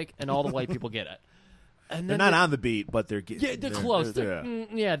music, and all the white people get it. And they're not on the beat, but they're getting. Yeah, they're close. They're kind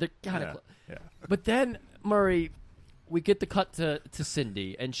of close. Yeah. But then, Murray, we get the cut to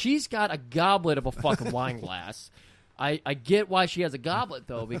Cindy, and she's got a goblet of a fucking wine glass. I get why she has a goblet,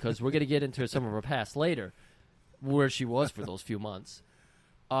 though, because we're going to get into some of her past later, where she was for those few months.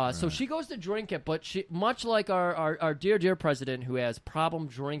 So she goes to drink it, but she, much like our dear president, who has problem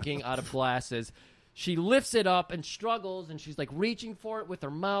drinking out of glasses, she lifts it up and struggles, and she's reaching for it with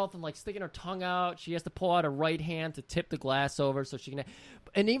her mouth and sticking her tongue out. She has to pull out her right hand to tip the glass over so she can.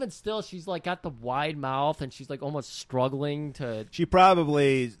 And even still, she's got the wide mouth, and she's almost struggling to. They're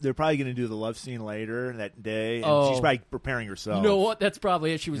probably going to do the love scene later that day, and she's probably preparing herself. You know what? That's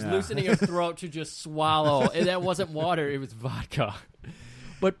probably it. She was loosening her throat to just swallow, and that wasn't water; it was vodka.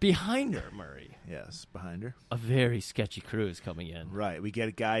 But behind her, Murray. Yes, behind her. A very sketchy crew is coming in. Right. We get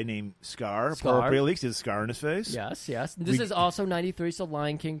a guy named Scar. Appropriately, he has a scar on his face. Yes. This is also 93, so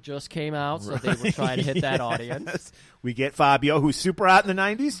Lion King just came out, so they were trying to hit that audience. We get Fabio, who's super hot in the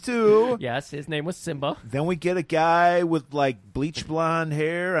 90s, too. Yes, his name was Simba. Then we get a guy with, bleach blonde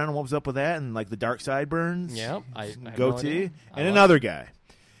hair. I don't know what was up with that, and, the dark sideburns. Yeah. Goatee. No, and another guy.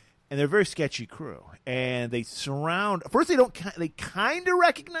 And they're a very sketchy crew. And they surround. First, they kind of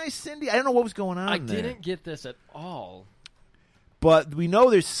recognize Cindy. I don't know what was going on. I didn't get this at all. But we know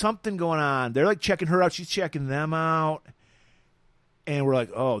there's something going on. They're checking her out. She's checking them out. And we're like,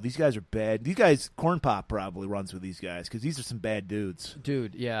 oh, these guys are bad. These guys, Corn Pop probably runs with these guys because these are some bad dudes.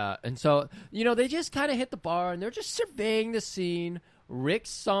 Dude, yeah. And so, they just kind of hit the bar and they're just surveying the scene. Rick's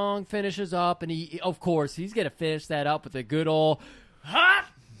song finishes up, and he, of course, he's going to finish that up with a good old hot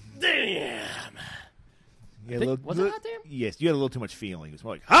damn. Was it hot damn? Yes, you had a little too much feeling. It was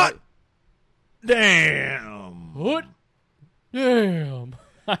more like hot damn. What? Damn.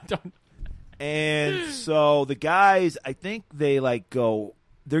 I don't. And so the guys, I think they go.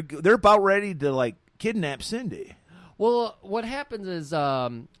 They're about ready to kidnap Cindy. Well, what happens is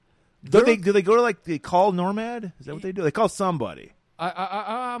do they go to they call Normad? Is that what they do? They call somebody.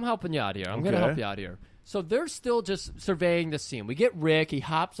 I'm helping you out here. I'm going to help you out here. So they're still just surveying the scene. We get Rick. He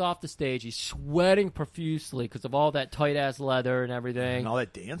hops off the stage. He's sweating profusely because of all that tight-ass leather and everything. And all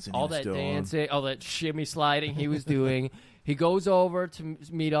that dancing. All that dancing. All that shimmy sliding he was doing. He goes over to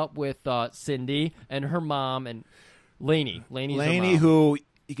meet up with Cindy and her mom and Lainey. Lainey, who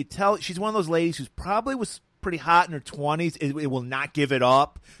you could tell she's one of those ladies who's probably was pretty hot in her 20s. It will not give it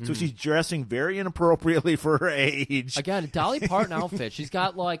up. So she's dressing very inappropriately for her age. Again, Dolly Parton outfit. She's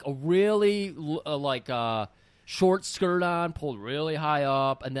got like a really short skirt on, pulled really high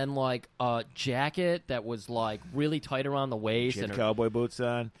up, and then like a jacket that was like really tight around the waist. She had and cowboy boots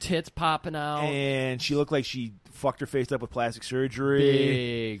on. Tits popping out. And she looked like she fucked her face up with plastic surgery.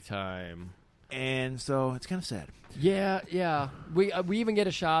 Big time. And so it's kind of sad. Yeah. We even get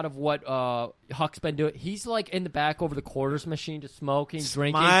a shot of what Huck's been doing. He's like in the back over the quarters machine, just smoking,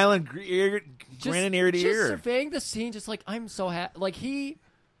 drinking, smiling, grinning ear to ear, just surveying the scene. Just like I'm so happy. Like he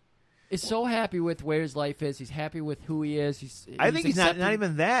is so happy with where his life is. He's happy with who he is. I think he's not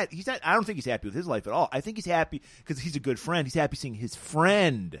even that. He's not. I don't think he's happy with his life at all. I think he's happy because he's a good friend. He's happy seeing his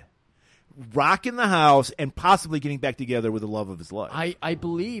friend rocking the house and possibly getting back together with the love of his life. I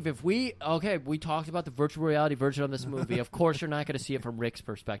believe if we talked about the virtual reality version of this movie. Of course, you're not going to see it from Rick's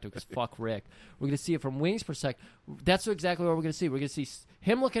perspective because fuck Rick. We're going to see it from Wing's perspective. That's exactly what we're going to see. We're going to see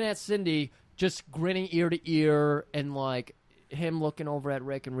him looking at Cindy, just grinning ear to ear, and like him looking over at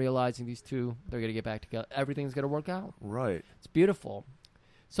Rick and realizing these two, they're going to get back together. Everything's going to work out. Right. It's beautiful.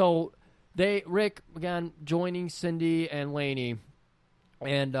 So Rick again joining Cindy and Lainey,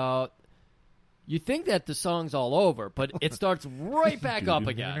 and you think that the song's all over, but it starts right back up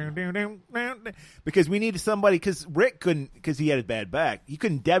again. Because we needed somebody, because Rick couldn't, because he had a bad back, he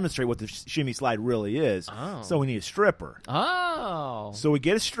couldn't demonstrate what the shimmy slide really is. Oh. So we need a stripper. Oh. So we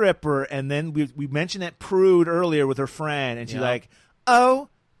get a stripper, and then we mentioned that prude earlier with her friend, and she's Yeah. like, oh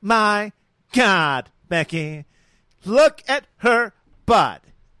my God, Becky, look at her butt.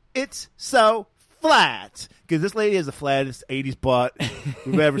 It's so flat. Because this lady has the flattest 80s butt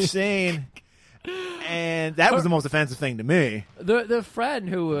we've ever seen. And that was the most offensive thing to me. The friend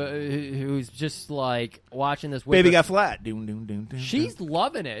who's just like watching this with Baby her, got flat. Doom, doom, doom, doom, she's doom.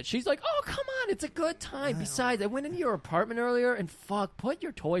 loving it. She's like, oh, come on, it's a good time. Besides, I went into your apartment earlier and put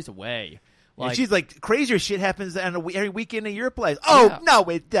your toys away. And she's like, crazier shit happens every weekend at your place. Oh, Yeah. no,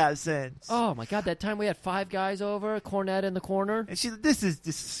 it doesn't. Oh, my God, that time we had 5 guys over, Cornette in the corner. And she's like, this is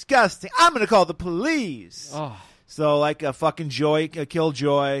disgusting. I'm going to call the police. Oh. So, like a fucking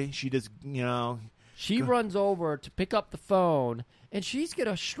Killjoy, she just, She runs over to pick up the phone, and she's going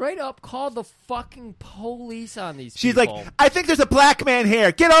to straight up call the fucking police on these she's people. like, I think there's a black man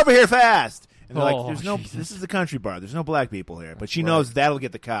here. Get over here fast. And they're Oh, like, there's no, Jesus. this is a country bar. There's no black people here. But she knows that'll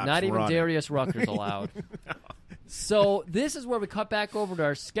get the cops. Not even running. Darius Rucker's allowed. So this is where we cut back over to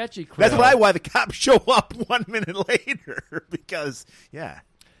our sketchy crew. That's why the cops show up 1 minute later. Because, yeah.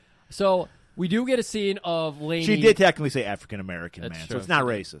 So we do get a scene of Lainey. She did technically say African American man, That's so true. it's not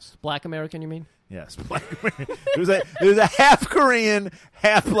racist. Black American, you mean? Yes, Black American. There's a half Korean,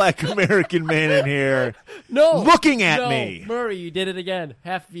 half Black American man in here. No, looking at me. Murray, you did it again.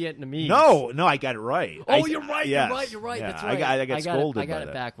 Half Vietnamese. No, I got it right. Oh, you're right. Yes. You're right. Yeah, That's right. I got scolded. I got by it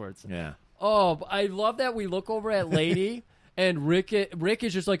that. backwards. Yeah. Oh, but I love that we look over at Lady and Rick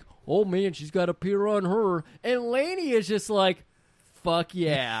is just like, oh man, she's got a peer on her, and Lainey is just like, fuck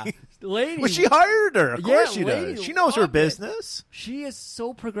yeah. Lady, Well, she hired her. Of course she Lady does. She knows her loved it. business. She is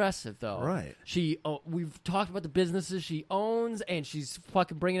so progressive, though. Right. We've talked about the businesses she owns, and she's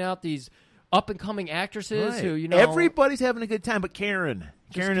fucking bringing out these up and coming actresses Right. who, Everybody's having a good time, but Karen in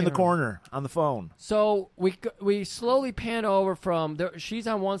the Karen. corner on the phone. So we slowly pan over from there. She's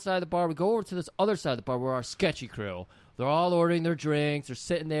on one side of the bar. We go over to this other side of the bar where our sketchy crew. They're all ordering their drinks. They're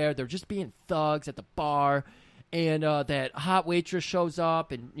sitting there. They're just being thugs at the bar. And that hot waitress shows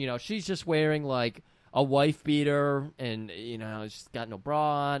up, and she's just wearing like a wife beater, and she's got no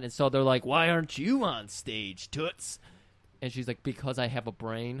bra on. And so they're like, "Why aren't you on stage, toots?" And she's like, "Because I have a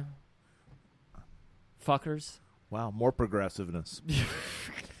brain." Fuckers. Wow, more progressiveness.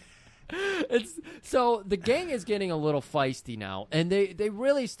 So the gang is getting a little feisty now, and they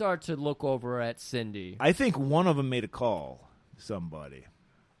really start to look over at Cindy. I think one of them made a call to somebody.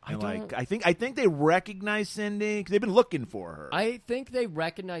 And I I think they recognize Cindy because they've been looking for her. I think they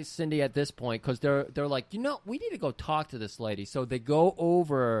recognize Cindy at this point because they're like, we need to go talk to this lady. So they go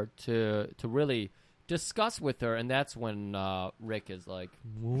over to really discuss with her, and that's when Rick is like,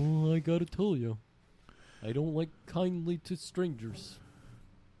 "Well, I gotta tell you, I don't like kindly to strangers."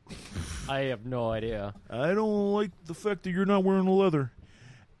 I have no idea. I don't like the fact that you're not wearing the leather.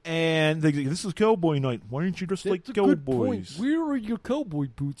 And they go, this is cowboy night. Why aren't you dressed like cowboys? Where are your cowboy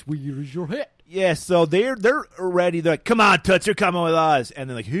boots? Where is your hat? Yeah, so they're ready. They're like, come on, Toots, you're coming with us. And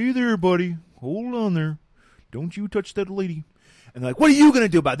they're like, hey there, buddy. Hold on there. Don't you touch that lady. And they're like, what are you going to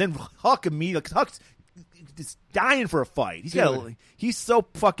do about it? Then Huck immediately, because Huck's just dying for a fight. He's so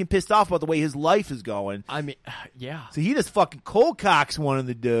fucking pissed off about the way his life is going. I mean, yeah. So he just fucking cold cocks one of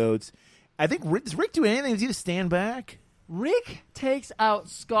the dudes. I think, does Rick do anything? Does he just stand back? Rick takes out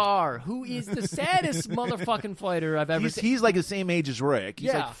Scar, who is the saddest motherfucking fighter I've ever seen. He's like the same age as Rick. He's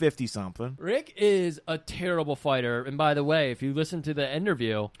Yeah. like 50-something. Rick is a terrible fighter. And by the way, if you listen to the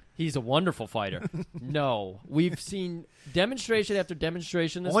interview, he's a wonderful fighter. No. We've seen demonstration after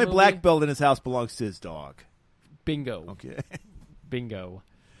demonstration this Only movie. black belt in his house belongs to his dog. Bingo. Okay. Bingo.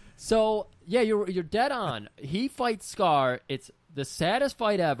 So, yeah, you're dead on. He fights Scar. It's the saddest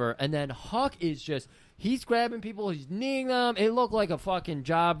fight ever. And then Huck is just... He's grabbing people. He's kneeing them. It looked like a fucking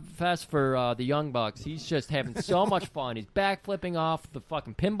job fest for the Young Bucks. He's just having so much fun. He's backflipping off the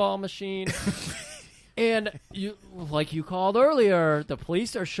fucking pinball machine. And like you called earlier, the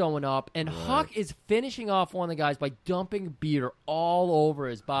police are showing up, and Huck is finishing off one of the guys by dumping beer all over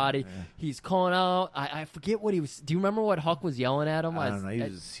his body. Yeah. He's calling out. I forget what he was. Do you remember what Huck was yelling at him? I don't know. He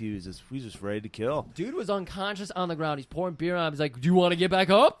was just ready to kill. Dude was unconscious on the ground. He's pouring beer on him. He's like, "Do you want to get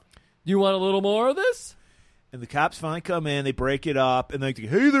back up? Do you want a little more of this?" And the cops finally come in. They break it up, and they're like,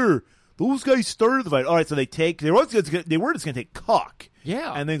 "Hey there, those guys started the fight." All right, so they were just going to take Huck.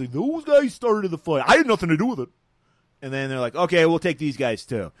 Yeah. And they're like, "Those guys started the fight. I had nothing to do with it." And then they're like, "Okay, we'll take these guys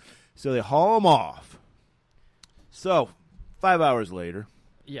too." So they haul them off. So 5 hours later.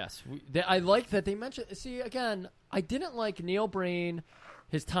 Yes, I like that they mentioned. See, again, I didn't like Neil Breen,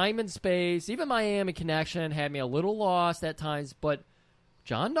 his time and space. Even Miami Connection had me a little lost at times, but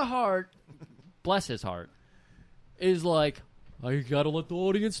John DeHart, bless his heart, is like, I gotta let the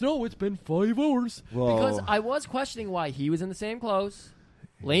audience know it's been 5 hours. Whoa. Because I was questioning why he was in the same clothes,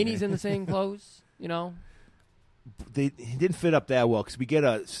 Laney's in the same clothes, you know. He didn't fit up that well because we get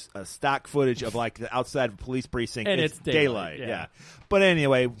a stock footage of like the outside of a police precinct. And it's daylight. Yeah. But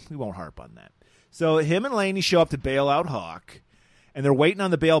anyway, we won't harp on that. So him and Laney show up to bail out Huck, and they're waiting on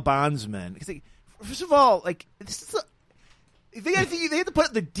the bail bondsman. First of all, like this is they had to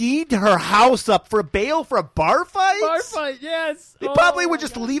put the deed to her house up for a bail for a bar fight. Bar fight, yes. They probably would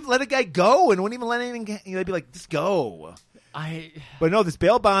just let a guy go and wouldn't even let anything. They'd be like, just go. But no, this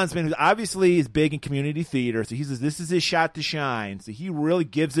bail bondsman, who obviously is big in community theater, so he says this is his shot to shine. So he really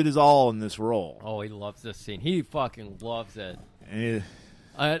gives it his all in this role. Oh, he loves this scene. He fucking loves it. And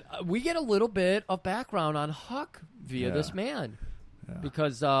we get a little bit of background on Huck via this man. Yeah.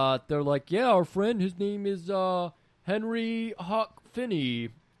 Because they're like, yeah, our friend, his name is Henry Huck Finney.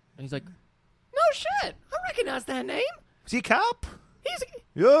 And he's like, no shit, I recognize that name. Is he a cop?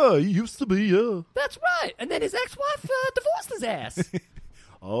 Yeah, he used to be, yeah. That's right. And then his ex-wife divorced his ass.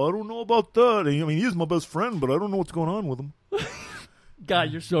 I don't know about that. I mean, he is my best friend, but I don't know what's going on with him.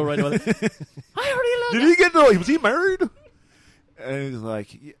 God, you're so right about it. I already love was he married? And he's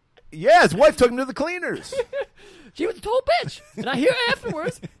like, yeah, his wife took him to the cleaners. She was a total bitch. And I hear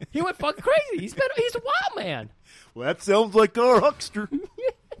afterwards, he went fucking crazy. He's a wild man. Well, that sounds like our huckster.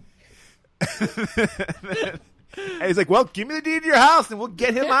 And he's like, well, give me the deed to your house and we'll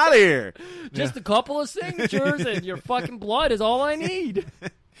get him out of here. Just a couple of signatures and your fucking blood is all I need.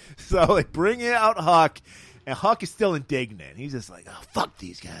 So they bring out Huck, and Huck is still indignant. He's just like, oh, fuck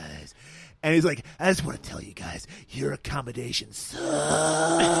these guys. And he's like, I just want to tell you guys, your accommodations suck.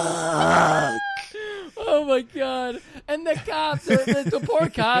 Oh, my God. And the cop, the poor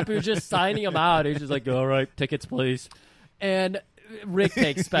cop who's just signing him out, he's just like, all right, tickets, please. And Rick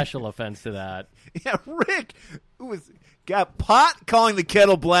takes special offense to that. Yeah, Rick got pot calling the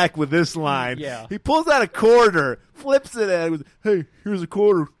kettle black with this line. Yeah. He pulls out a quarter, flips it at him, hey, here's a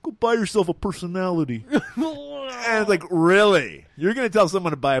quarter. Go buy yourself a personality. And it's like, really? You're going to tell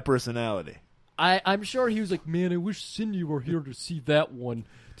someone to buy a personality? I'm sure he was like, man, I wish Cindy were here to see that one,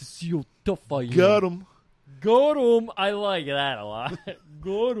 to see how tough I am. Got him. Got him. I like that a lot.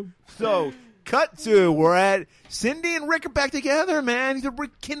 Got him. So, cut to, we're at Cindy and Rick are back together, man. He's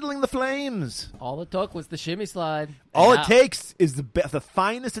rekindling the flames. All it took was the shimmy slide. All it takes is the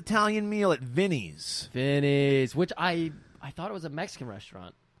finest Italian meal at Vinny's. Vinny's, which I thought it was a Mexican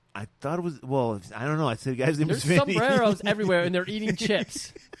restaurant. I thought it was, well, I don't know. I said the guy's name was Vinny. There's sombreros everywhere, and they're eating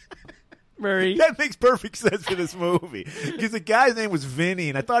chips. Murray. That makes perfect sense in this movie. Because the guy's name was Vinny,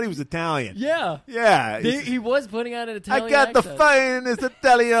 and I thought he was Italian. Yeah. Yeah. He was putting on an Italian I got accent. the finest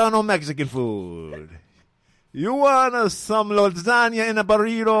Italiano-Mexican food. You want some lasagna in a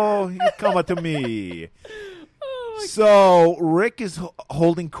burrito? You come to me. So Rick is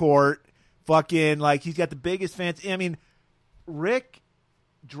holding court. Fucking, like, he's got the biggest fans. I mean, Rick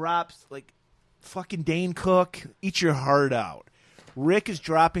drops, like, fucking Dane Cook, eat your heart out. Rick is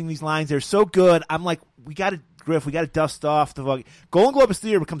dropping these lines. They're so good. I'm like, Griff, we got to dust off the fucking Golden Globes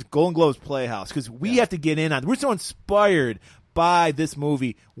Theater becomes Golden Globes Playhouse because we have to get in on it. We're so inspired by this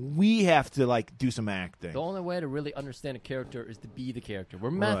movie. We have to, like, do some acting. The only way to really understand a character is to be the character.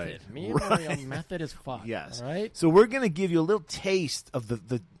 We're method. Right. Me and Mario, method is fuck. Yes. All right? So we're going to give you a little taste of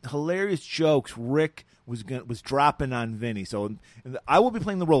the hilarious jokes Rick was dropping on Vinny. So I will be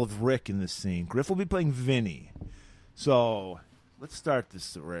playing the role of Rick in this scene. Griff will be playing Vinny. So let's start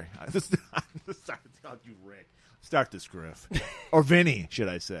this, Rick. I'll do Rick. Start this, Griff. Or Vinny, should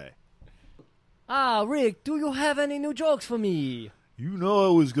I say. Ah, Rick, do you have any new jokes for me? You know I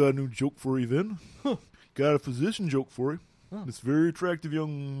always got a new joke for you, Vin. Got a physician joke for you. This very attractive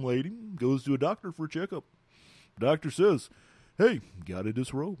young lady goes to a doctor for a checkup. Doctor says, "Hey, gotta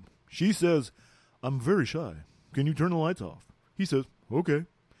disrobe." She says, "I'm very shy. Can you turn the lights off?" He says, "Okay."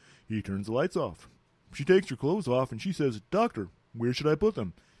 He turns the lights off. She takes her clothes off and she says, "Doctor, where should I put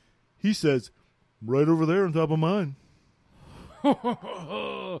them?" He says, "Right over there on top of mine."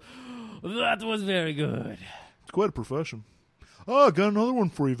 That was very good. It's quite a profession. Oh, I got another one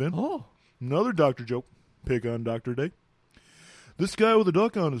for you, Vin. Oh. Another doctor joke. Pick on Dr. Day. This guy with a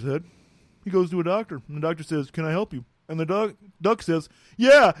duck on his head, he goes to a doctor, and the doctor says, "Can I help you?" And the duck says,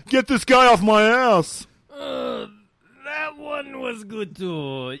 "Yeah, get this guy off my ass." That one was good,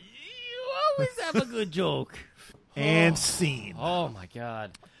 too. You always have a good joke. And scene. Oh, my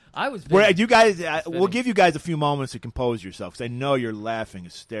God. I was You guys, we'll give you guys a few moments to compose yourself because I know you're laughing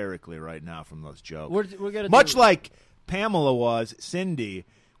hysterically right now from those jokes. We're gonna Much like Pamela was, Cindy,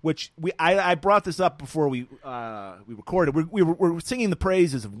 which I brought this up before we recorded. We're singing the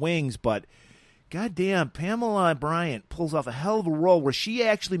praises of Wings, but goddamn, Pamela Bryant pulls off a hell of a role where she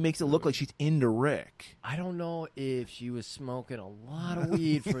actually makes it look like she's into Rick. I don't know if she was smoking a lot of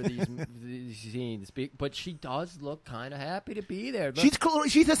weed for these scenes, but she does look kind of happy to be there. Look.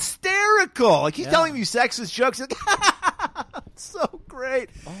 She's hysterical. Like, he's telling me sexist jokes. Like, it's so great.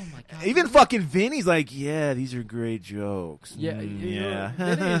 Oh my God! Even fucking Vinny's like, "Yeah, these are great jokes." Yeah.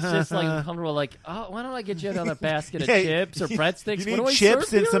 Vinny is just like comfortable. Like, oh, why don't I get you another basket of chips or breadsticks? You What do I need chips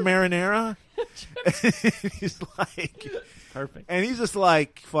serve and you? some marinara. He's like, perfect. And he's just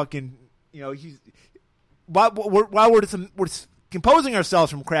like fucking. He's while we're composing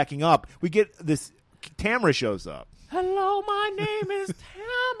ourselves from cracking up, we get this. Tamara shows up. Hello, my name is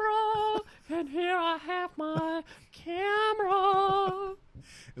Tamara, and here I have my camera.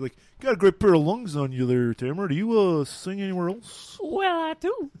 You're like, got a great pair of lungs on you there, Tamara. Do you sing anywhere else? Well, I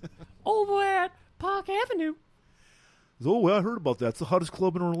do. Over at Park Avenue. Oh, well, I heard about that. It's the hottest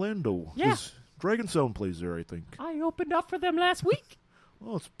club in Orlando. Yeah. Dragon Sound plays there, I think. I opened up for them last week.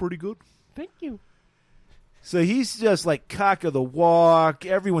 Oh, it's pretty good. Thank you. So he's just like cock of the walk.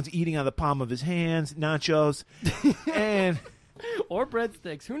 Everyone's eating on the palm of his hands, nachos, and or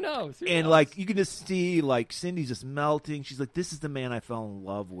breadsticks. Who knows? Like you can just see like Cindy's just melting. She's like, "This is the man I fell in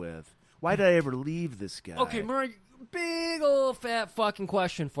love with. Why did I ever leave this guy?" Okay, Murray, big old fat fucking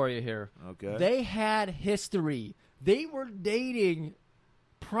question for you here. Okay. They had history. They were dating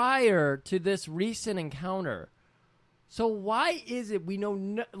prior to this recent encounter. So why is it we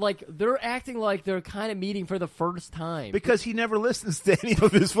know, like, they're acting like they're kind of meeting for the first time? Because he never listens to any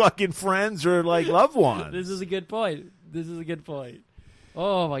of his fucking friends or, like, loved ones. This is a good point.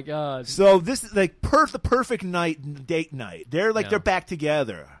 Oh, my God. So this is, like, the perfect date night. They're, like, they're back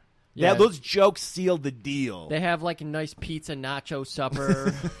together. Yeah. Those jokes sealed the deal. They have, like, a nice pizza nacho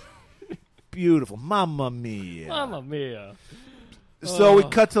supper. Beautiful. Mamma mia. Mamma mia. So we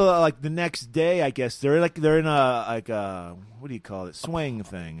cut to like the next day. I guess they're in a what do you call it? Swing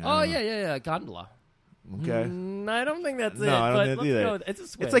thing. Yeah, gondola. Okay. I don't think that's it. No, I don't but think either. go. It's a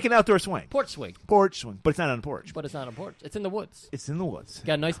swing. It's like an outdoor swing. Porch swing, but it's not on a porch. But it's not on a porch. It's in the woods.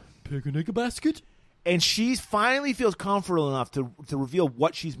 Got a nice picnic basket. And she finally feels comfortable enough to reveal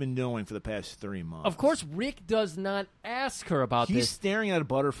what she's been doing for the past 3 months. Of course, Rick does not ask her about this. He's staring at a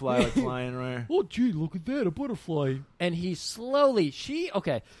butterfly like flying around. Oh, gee, look at that, a butterfly. And he slowly, she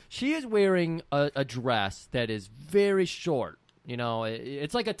is wearing a dress that is very short.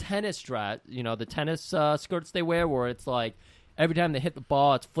 It's like a tennis dress. The tennis skirts they wear where it's like every time they hit the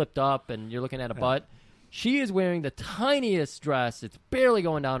ball, it's flipped up and you're looking at a butt. She is wearing the tiniest dress. It's barely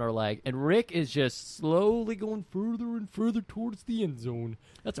going down her leg. And Rick is just slowly going further and further towards the end zone.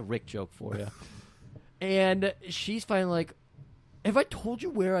 That's a Rick joke for you. And she's finally like, have I told you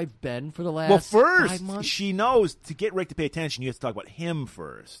where I've been for the last 5 months? She knows to get Rick to pay attention, you have to talk about him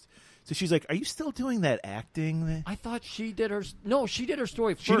first. So she's like, "Are you still doing that acting?" I thought she did her. No, she did her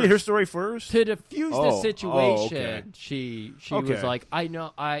story first. She did her story first to diffuse the situation. Okay. She Okay. was like, "I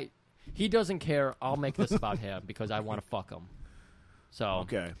know, he doesn't care. I'll make this about him because I want to fuck him." So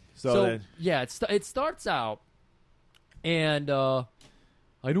okay, so then, yeah, it starts out, and I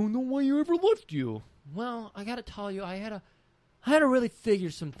don't know why you ever left you. Well, I got to tell you, I had to really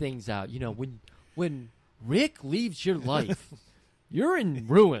figure some things out. You know, when Rick leaves your life. You're in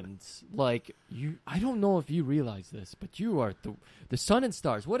ruins. Like I don't know if you realize this, but you are the sun and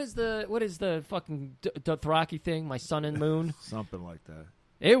stars. What is the fucking Dothraki thing? My sun and moon. something like that.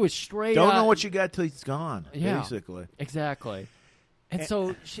 It was straight. Don't know what you got till he's gone. Yeah, basically. Exactly. And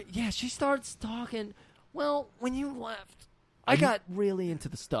so she starts talking. Well, when you left, I got really into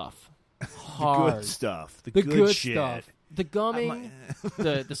the stuff. Hard. The good stuff. The good shit. stuff. The gumming,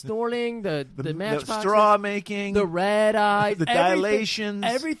 the snorting, the matchbox, the straw making, the red eye, the dilations.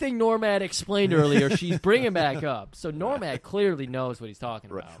 Everything Normad explained earlier, she's bringing back up. So Normad clearly knows what he's talking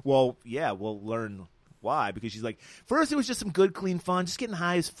about. Well, yeah, we'll learn why. Because she's like, first it was just some good, clean fun, just getting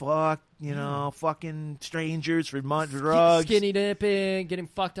high as fuck, you know, fucking strangers for drugs. Skinny dipping, getting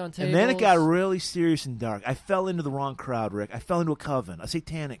fucked on tables. And then it got really serious and dark. I fell into the wrong crowd, Rick. I fell into a coven, a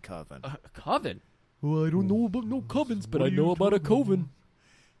satanic coven. A coven? Well, I don't know about no covens, but I know about a coven.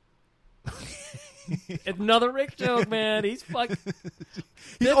 Another Rick joke, man. He's fucking.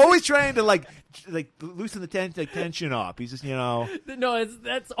 He's always trying to like loosen the tension up. He's just No,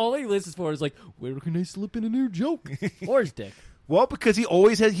 that's all he listens for is like, where can I slip in a new joke? Or his dick. Well, because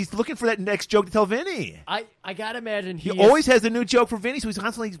he's looking for that next joke to tell Vinny. I gotta imagine he always has a new joke for Vinny, so he's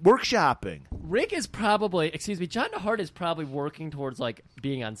constantly workshopping. Rick is probably, John DeHart is probably working towards like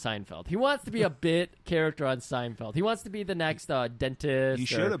being on Seinfeld. He wants to be a bit character on Seinfeld. He wants to be the next dentist. He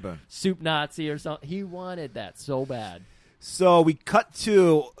should have been soup Nazi or something. He wanted that so bad. So we cut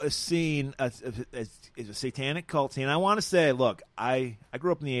to a scene, a satanic cult scene. I want to say, look, I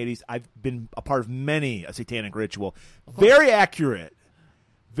grew up in the 80s. I've been a part of many a satanic ritual. Very accurate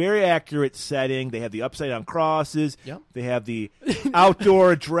setting. They have the upside-down crosses. Yep. They have the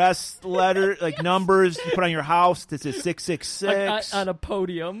outdoor address letter, like numbers you put on your house that says 666. On a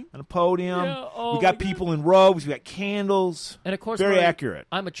podium. On a podium. Yeah, we got people in robes. We got candles. And, of course, very accurate.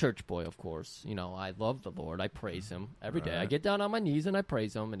 I'm a church boy, of course. You know, I love the Lord. I praise him every day. I get down on my knees and I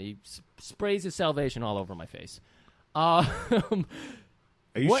praise him, and he sprays his salvation all over my face. Are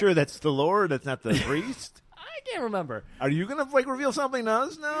you sure that's the Lord? That's not the priest? I can't remember. Are you going to reveal something to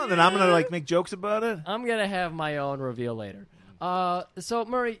us now? Then I'm going to make jokes about it? I'm going to have my own reveal later. So,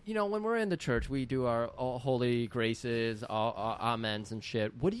 Murray, you know, when we're in the church, we do our holy graces, our amens and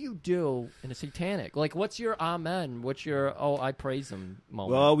shit. What do you do in a satanic? Like, what's your amen? What's your, I praise him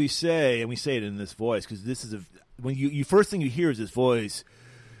moment? Well, we say it in this voice, because this is when you first thing you hear is this voice,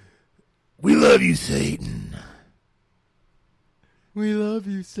 "We love you, Satan. We love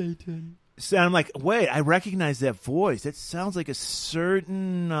you, Satan." So I'm like, wait, I recognize that voice. That sounds like a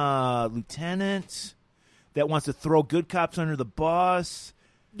certain lieutenant that wants to throw good cops under the bus.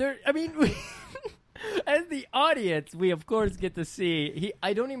 As the audience, we of course get to see.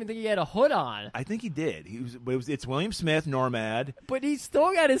 I don't even think he had a hood on. I think he did. It's William Smith, Normad, but he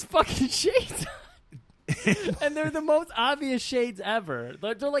still got his fucking shades on. And they're the most obvious shades ever.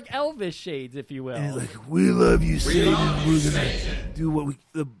 They're like Elvis shades, if you will. And he's like, "We love you, Satan. We're gonna do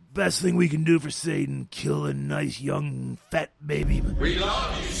the best thing we can do for Satan, kill a nice young fat baby. We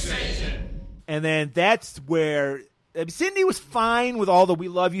love you, Satan." And then that's where Cindy was fine with all the "we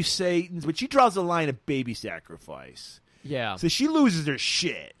love you, Satans," but she draws the line of baby sacrifice. Yeah. So she loses her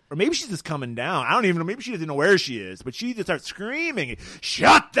shit. Or maybe she's just coming down. I don't even know. Maybe she doesn't know where she is, but she just starts screaming,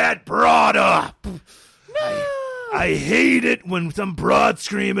 "Shut that broad up!" No! I hate it when some broad's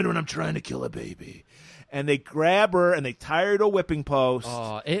screaming when I'm trying to kill a baby. And they grab her and they tie her to a whipping post.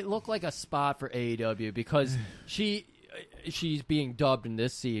 Oh, it looked like a spot for AEW because she's being dubbed in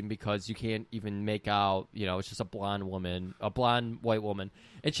this scene because you can't even make out, you know, it's just a blonde white woman.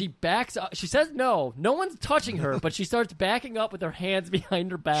 And she backs up. She says no one's touching her, but she starts backing up with her hands behind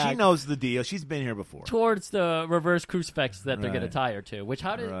her back. She knows the deal. She's been here before. Towards the reverse crucifix that they're going to tie her to, which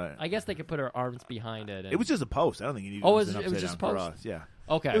I guess they could put her arms behind it. It was just a post. I don't think you needed it was just a post? Cross. Yeah.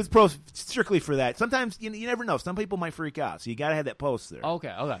 Okay. It was post strictly for that. Sometimes you never know. Some people might freak out, so you got to have that post there.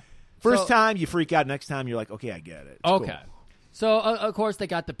 Okay. First time you freak out. Next time you're like, okay, I get it. It's okay. Cool. So of course they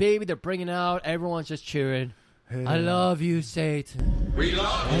got the baby. They're bringing out. Everyone's just cheering. I love you, Satan. We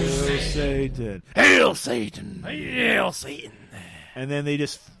love you, Satan. Hail, Satan. Hail, Satan. And then they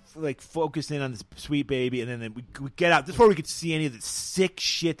just focus in on this sweet baby, and then we get out. This is where we could see any of the sick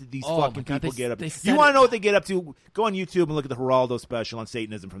shit that these fucking people get up to. You want to know what they get up to? Go on YouTube and look at the Geraldo special on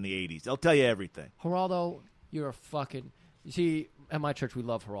Satanism from the 80s. They'll tell you everything. Geraldo, you're a fucking... You see, at my church, we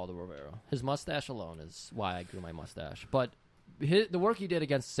love Geraldo Rivera. His mustache alone is why I grew my mustache. But the work he did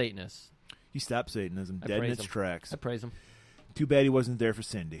against Satanists... He stopped Satanism dead in its tracks. I praise him. Too bad he wasn't there for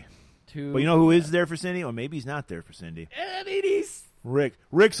Cindy. But you know who is there for Cindy? Or maybe he's not there for Cindy. I mean, he's...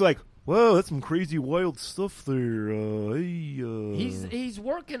 Rick's like, whoa, that's some crazy wild stuff there. He's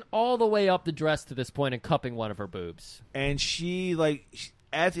working all the way up the dress to this point and cupping one of her boobs. And she,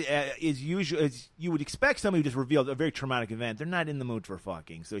 as usual, as you would expect somebody who just revealed a very traumatic event, they're not in the mood for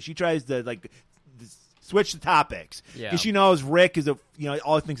fucking. So she tries to, switch the topics. Because she knows Rick is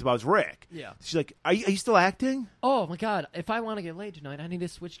all he thinks about is Rick. Yeah. She's like, are you still acting? Oh, my God. If I want to get laid tonight, I need to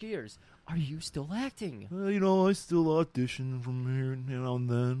switch gears. Are you still acting? I still audition from here now and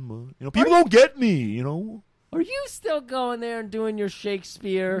then. But, people don't get me, Are you still going there and doing your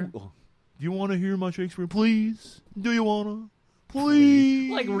Shakespeare? Do you want to hear my Shakespeare? Please? Do you want to?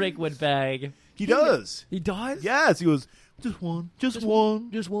 Please? Like Rick would beg. He does. He does? Yes. He goes, just one. Just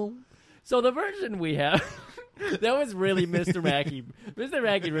one. So the version we have, that was really Mr. Mackey. Mr.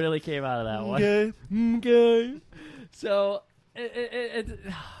 Mackey really came out of that one. Okay. So,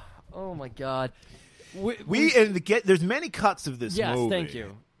 oh my God. There's many cuts of this movie. Yes, thank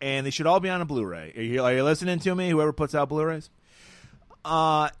you. And they should all be on a Blu-ray. Are you listening to me? Whoever puts out Blu-rays?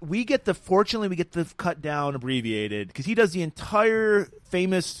 Fortunately, we get the cut down abbreviated because he does the entire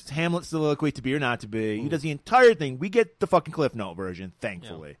famous Hamlet soliloquy, to be or not to be. He does the entire thing. We get the fucking Cliff Note version,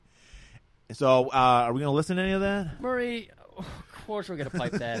 thankfully. Yeah. So, are we going to listen to any of that? Murray, of course we're going to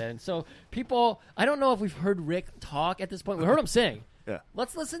pipe that in. So, people, I don't know if we've heard Rick talk at this point. We heard him sing. Yeah.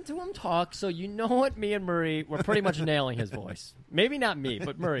 Let's listen to him talk so you know what me and Murray, we're pretty much nailing his voice. Maybe not me,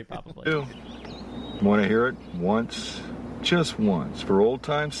 but Murray probably. Want to hear it once? Just once, for old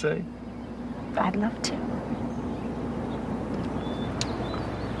time's sake? I'd love to.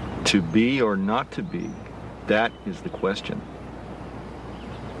 To be or not to be, that is the question.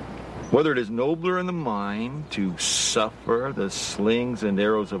 Whether it is nobler in the mind to suffer the slings and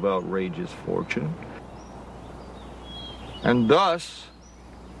arrows of outrageous fortune, and thus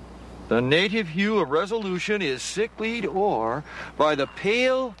the native hue of resolution is sicklied, or by the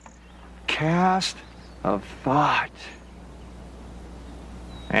pale cast of thought.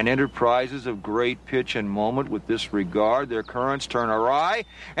 And enterprises of great pitch and moment with this regard, their currents turn awry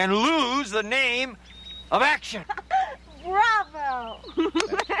and lose the name of action. Bravo!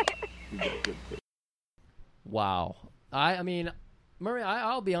 Wow. I mean, Murray,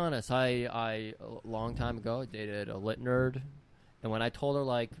 I'll be honest. I a long time ago dated a lit nerd, and when I told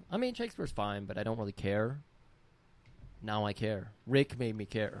her, Shakespeare's fine, but I don't really care, now I care. Rick made me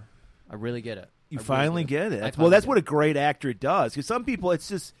care. I really get it. You finally get it. That's what a great actor does. Because some people, it's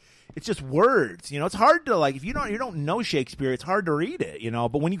just words. It's hard to if you don't know Shakespeare, it's hard to read it.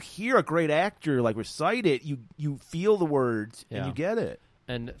 But when you hear a great actor recite it, you feel the words and you get it.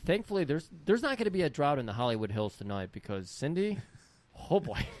 And thankfully, there's not going to be a drought in the Hollywood Hills tonight because Cindy, oh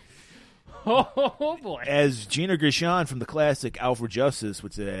boy, oh boy. As Gina Gershon from the classic Alfred Justice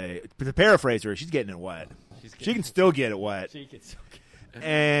would say, to paraphrase her, she's getting it wet. She can still get it wet. She can still get it.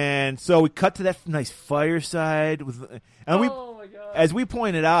 And so we cut to that nice fireside my God. As we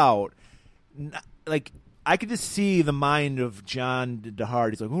pointed out, I could just see the mind of John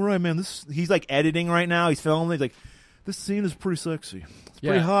DeHart. He's like, all right, man, he's editing right now. He's filming. He's like, this scene is pretty sexy. It's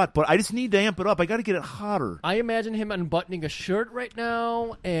pretty hot, but I just need to amp it up. I got to get it hotter. I imagine him unbuttoning a shirt right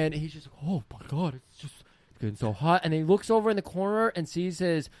now, and he's just, oh my God, it's just getting so hot. And he looks over in the corner and sees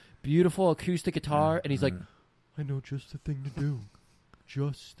his beautiful acoustic guitar, and he's like, I know just the thing to do.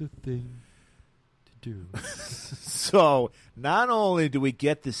 Just the thing to do. So, not only do we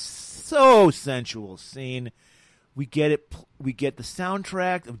get this so sensual scene, we get the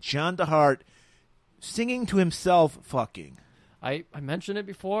soundtrack of John DeHart singing to himself fucking. I mentioned it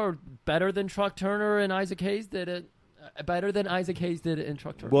before, better than Truck Turner and Isaac Hayes did it. Better than Isaac Hayes did it in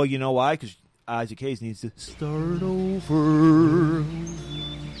Truck Turner. Well, you know why? Because Isaac Hayes needs to start over.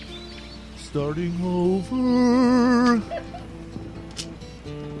 Starting over.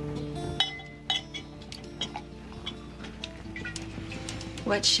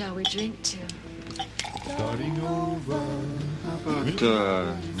 What shall we drink to? Starting over. How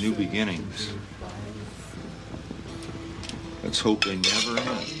about new beginnings? Let's hope they never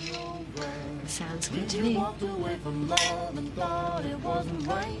end. Sounds good to me. Walked away from love and thought it wasn't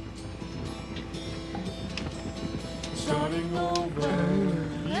right. Starting over,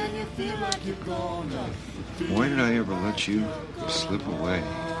 and you feel like you're gonna. Why did I ever let you slip away?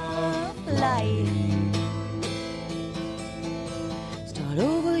 lying. Start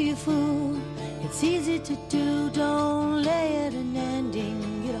over, you fool. It's easy to do. Don't lay at an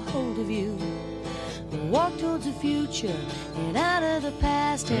ending. Get a hold of you. Walk towards the future and out of the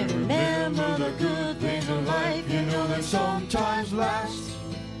past. And remember the good things in life. You know they sometimes last.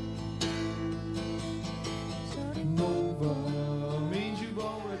 Starting over means you've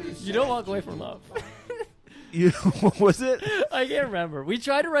already. You don't walk away from love. What was it? I can't remember. We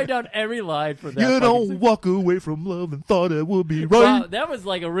tried to write down every line for that. You don't walk away from love and thought it would be right. Wow, that was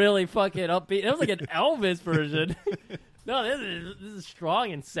like a really fucking upbeat. That was like an Elvis version. No, this is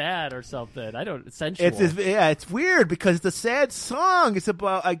strong and sad or something. I don't sensual. It's weird because it's a sad song. It's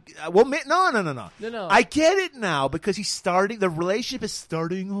about no. I get it now because the relationship is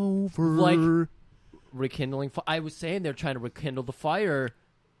starting over. Like rekindling. I was saying they're trying to rekindle the fire.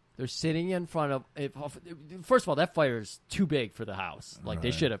 They're sitting in front of. First of all, that fire is too big for the house. Like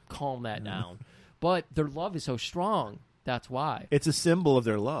they should have calmed that down. But their love is so strong. That's why. It's a symbol of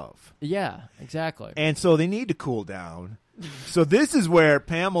their love. Yeah, exactly. And so they need to cool down. So this is where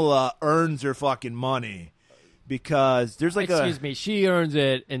Pamela earns her fucking money. Because there's like Excuse me, she earns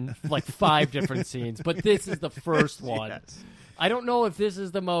it in like 5 different scenes. But this is the first one. Yes. I don't know if this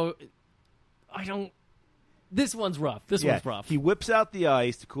is the most... This one's rough. This one's rough. He whips out the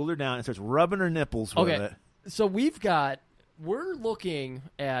ice to cool her down and starts rubbing her nipples with it. So we're looking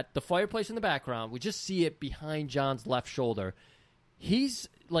at the fireplace in the background. We just see it behind John's left shoulder. He's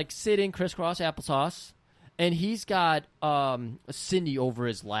like sitting crisscross applesauce, and he's got Cindy over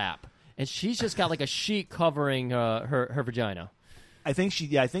his lap, and she's just got like a sheet covering her vagina. I think she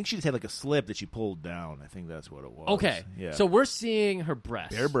just had like a slip that she pulled down. I think that's what it was. Okay. Yeah. So we're seeing her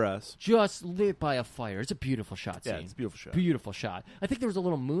breasts. Bare breasts. Just lit by a fire. It's a beautiful shot scene. Yeah, it's a beautiful shot. Beautiful shot. I think there was a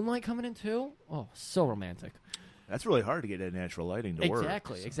little moonlight coming in too. Oh, so romantic. That's really hard to get that natural lighting to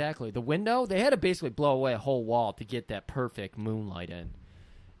work. Exactly. The window, they had to basically blow away a whole wall to get that perfect moonlight in.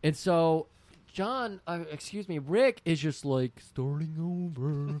 And so Rick is just like, starting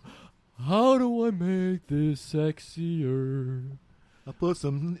over. How do I make this sexier? I put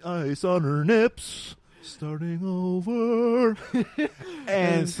some ice on her nips, starting over.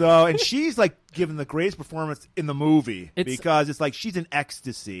 and she's like giving the greatest performance in the movie because it's like she's in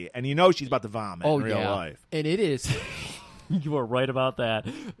ecstasy and you know she's about to vomit in real life. And it is. You are right about that.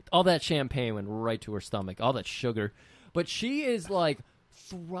 All that champagne went right to her stomach, all that sugar. But she is like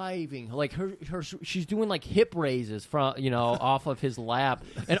thriving. Like she's doing like hip raises from off of his lap,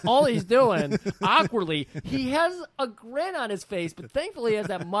 and all he's doing awkwardly, he has a grin on his face, but thankfully he has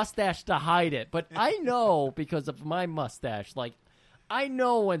that mustache to hide it. But I know because of my mustache, like I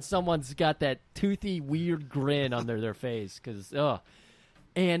know when someone's got that toothy weird grin under their face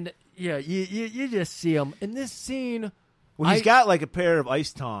and yeah, you just see him in this scene. Well, he's got like a pair of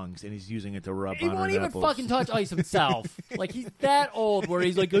ice tongs, and he's using it to rub on her nipples. He won't even fucking touch ice himself. Like, he's that old where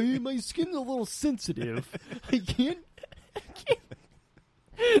he's like, hey, my skin's a little sensitive. I can't.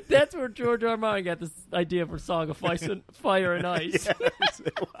 That's where George R. Martin got this idea for Song of Fire and Ice. Yes,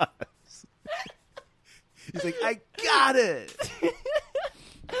 it was. He's like, I got it.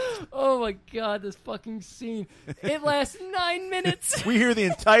 Oh, my God, this fucking scene. It lasts 9 minutes. We hear the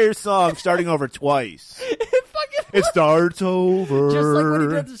entire song starting over twice. It starts over. Just like when he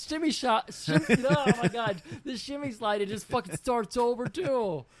did the shimmy shot. Oh, my God. The shimmy slide, it just fucking starts over,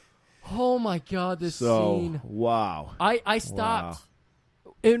 too. Oh, my God, this scene. Wow. I stopped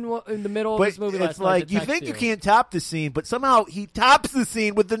in the middle of this movie last night. It's like, you think you can't top the scene, but somehow he tops the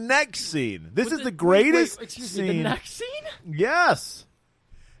scene with the next scene. This is the greatest excuse scene. Me, the next scene? Yes.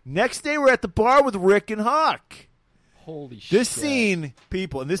 Next day, we're at the bar with Rick and Huck. Holy shit. This scene,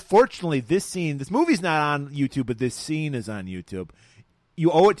 people, and this movie's not on YouTube, but this scene is on YouTube. You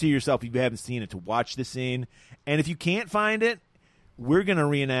owe it to yourself if you haven't seen it to watch the scene. And if you can't find it, we're going to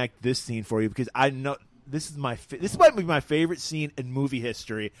reenact this scene for you because I know this might be my favorite scene in movie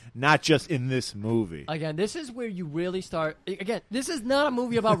history, not just in this movie. Again, this is where you really start. Again, this is not a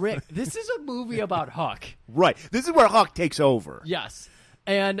movie about Rick. This is a movie about Huck. Right. This is where Huck takes over. Yes.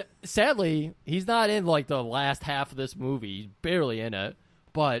 And sadly, he's not in like the last half of this movie. He's barely in it.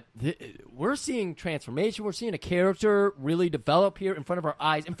 But we're seeing transformation. We're seeing a character really develop here in front of our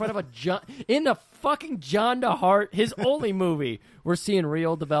eyes, in front of in the fucking John DeHart, his only movie. We're seeing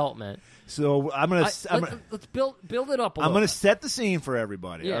real development. So let's build it up. I'm going to set the scene for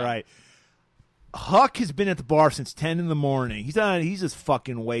everybody. Yeah. All right. Huck has been at the bar since 10 in the morning. He's just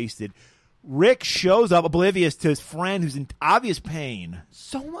fucking wasted. Rick shows up oblivious to his friend who's in obvious pain.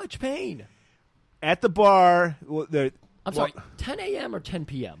 So much pain. At the bar. I'm sorry, 10 a.m. or 10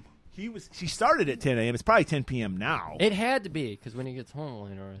 p.m.? She started at 10 a.m. It's probably 10 p.m. now. It had to be, because when he gets home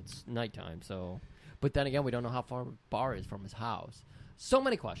later, it's nighttime. So, but then again, we don't know how far the bar is from his house. So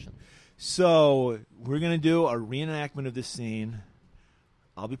many questions. So we're going to do a reenactment of this scene.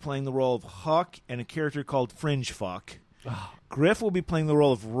 I'll be playing the role of Huck and a character called Fringe Fuck. Griff will be playing the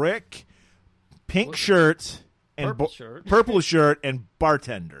role of Rick, pink shirt, and purple shirt, and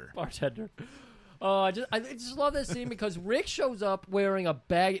bartender. I just love this scene because Rick shows up wearing a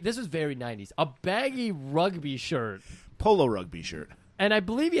baggy. This is very 90s. A baggy rugby shirt, polo rugby shirt, and I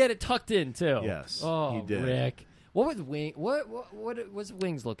believe he had it tucked in too. Yes, oh, he did. Rick, what was Wing? What was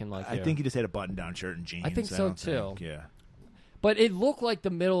Wings looking like? I think he just had a button-down shirt and jeans. I think so too. Yeah, but it looked like the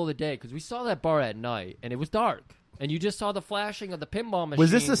middle of the day because we saw that bar at night and it was dark. And you just saw the flashing of the pinball machine.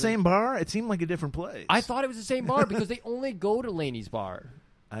 Was this the same bar? It seemed like a different place. I thought it was the same bar because they only go to Laney's bar.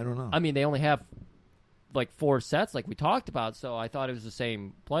 I don't know. I mean, they only have like 4 sets like we talked about, so I thought it was the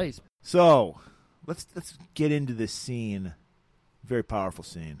same place. So, let's get into this scene. Very powerful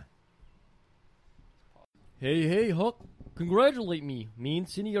scene. Hey, Huck. Congratulate me. Me and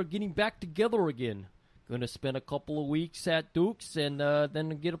Cindy are getting back together again. Gonna spend a couple of weeks at Duke's and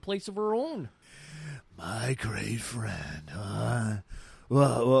then get a place of our own. My great friend, huh?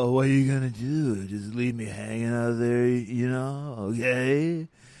 Well, what are you going to do? Just leave me hanging out there, okay?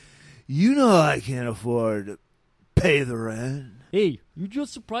 You know I can't afford to pay the rent. Hey, you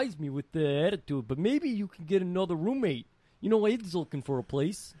just surprised me with the attitude, but maybe you can get another roommate. You know, Ed's looking for a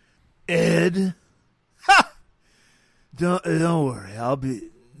place. Ed? Ha! Don't worry, I'll be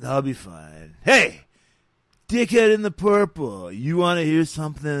fine. Hey! Dickhead in the purple, you want to hear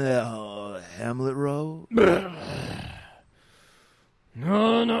something that Hamlet wrote?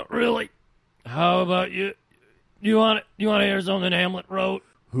 No, not really. How about you? You want to hear something Hamlet wrote?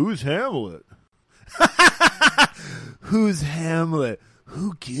 Who's Hamlet? Who's Hamlet?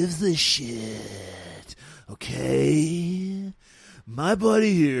 Who gives a shit? Okay? My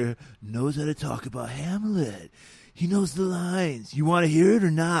buddy here knows how to talk about Hamlet. He knows the lines. You want to hear it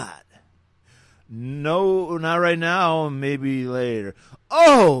or not? No, not right now. Maybe later.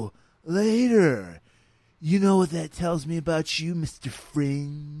 Oh, later. You know what that tells me about you, Mr.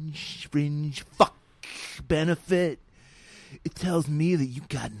 Fringe fuck benefit? It tells me that you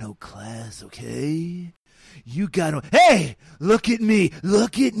got no class, okay? You got no... Hey, look at me. You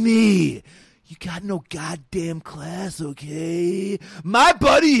got no goddamn class, okay? My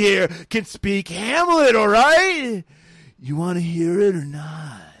buddy here can speak Hamlet, all right? You want to hear it or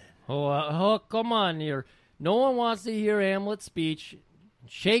not? Oh, come on here. No one wants to hear Hamlet's speech.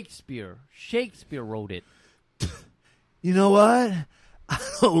 Shakespeare wrote it. You know what? I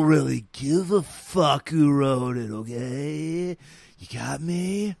don't really give a fuck who wrote it, okay? You got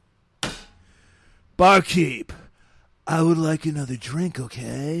me? Barkeep, I would like another drink,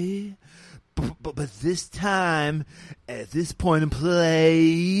 okay? But this time, at this point in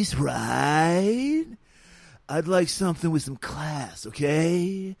place, right? I'd like something with some class,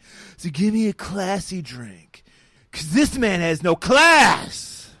 okay? So give me a classy drink. Because this man has no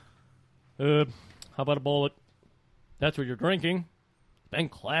class! How about a bullet? That's what you're drinking. It's been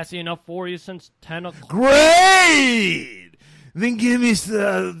classy enough for you since 10 o'clock. Great! Then give me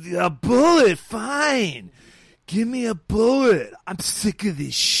a bullet, fine. Give me a bullet. I'm sick of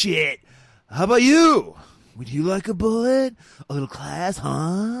this shit. How about you? Would you like a bullet? A little class,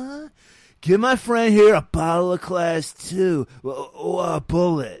 huh? Give my friend here a bottle of class, too. Or a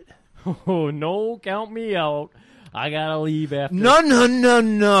bullet. Oh, no, count me out. I gotta leave after...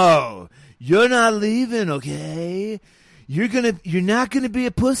 No. You're not leaving, okay? You're not gonna be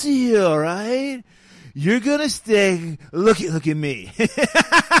a pussy here, all right? You're gonna stay... Look at me.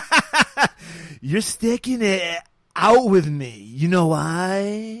 You're sticking it out with me. You know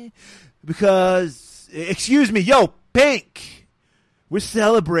why? Because... Excuse me, yo, Pink! We're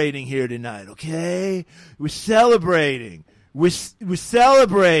celebrating here tonight, okay? We're celebrating. We're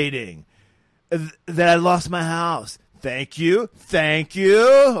celebrating that I lost my house. Thank you,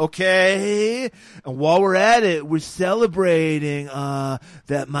 okay? And while we're at it, we're celebrating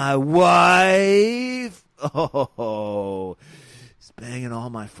that my wife, is banging all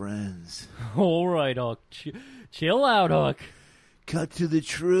my friends. All right, Huck. Chill out, Huck. Cut to the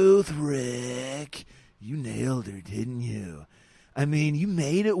truth, Rick. You nailed her, didn't you? I mean, you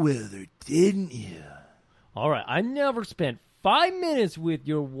made it with her, didn't you? All right, I never spent 5 minutes with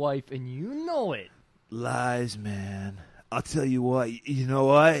your wife, and you know it. Lies, man. I'll tell you what. You know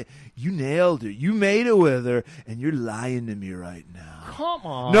what? You nailed her. You made it with her, and you're lying to me right now. Come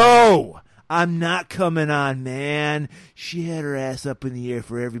on. No! I'm not coming on, man. She had her ass up in the air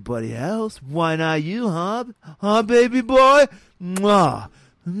for everybody else. Why not you, huh? Huh, baby boy? Mwah.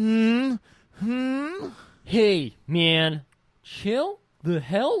 Hey, man, chill the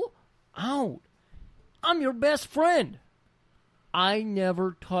hell out. I'm your best friend. I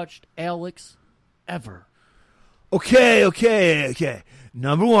never touched Alex ever. Okay.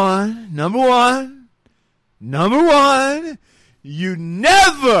 Number one. You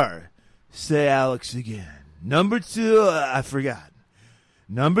never say Alex again. Number two, I forgot.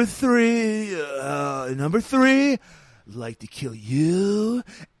 Number three, I'd like to kill you.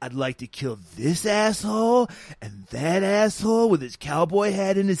 I'd like to kill this asshole and that asshole with his cowboy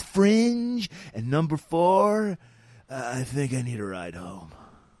hat and his fringe. And number four, I think I need a ride home.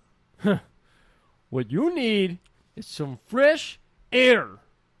 What you need is some fresh air.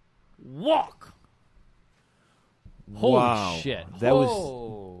 Walk. Holy Wow. shit.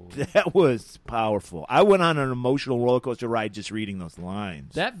 That was powerful. I went on an emotional roller coaster ride just reading those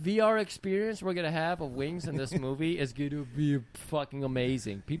lines. That VR experience we're going to have of Wings in this movie is going to be fucking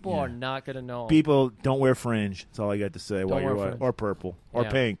amazing. People are not going to know. People, don't wear fringe. That's all I got to say. Don't wear fringe. Or purple. Or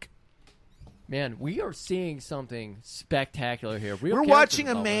Yeah. pink. Man, we are seeing something spectacular here. We're watching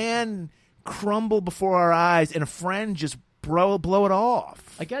a man crumble before our eyes and a friend just blow it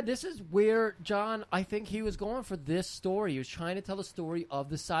off. Again, this is where John, I think he was going for this story. He was trying to tell the story of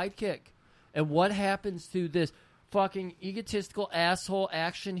the sidekick. And what happens to this fucking egotistical asshole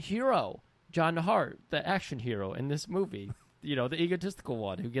action hero, John DeHart, the action hero in this movie. You know, the egotistical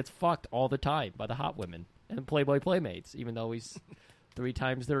one who gets fucked all the time by the hot women and Playboy Playmates, even though he's 3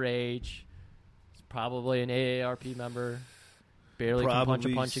 times their age. He's probably an AARP member. Barely can punch a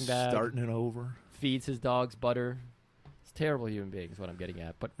punching bag. Starting it over. Feeds his dogs butter. Terrible human beings, what I'm getting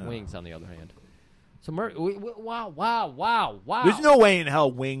at. But Wings, on the other hand. So, wow. There's no way in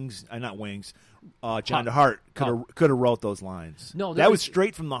hell Wings, not Wings, John DeHart could have wrote those lines. No, that was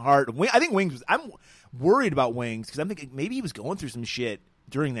straight from the heart. I think Wings was. I'm worried about Wings because I'm thinking maybe he was going through some shit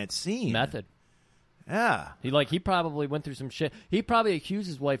during that scene. Method. Yeah. He probably went through some shit. He probably accused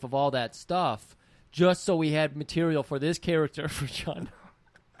his wife of all that stuff just so he had material for this character for John.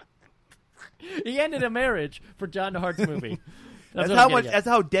 He ended a marriage for John DeHart's movie. That's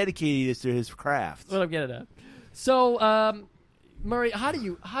how dedicated he is to his craft. That's what I'm getting at. So, Murray, how do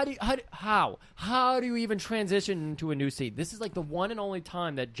you even transition into a new scene? This is like the one and only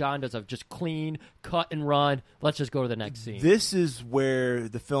time that John does a just clean cut and run. Let's just go to the next scene. This is where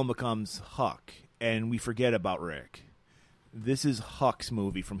the film becomes Huck, and we forget about Rick. This is Huck's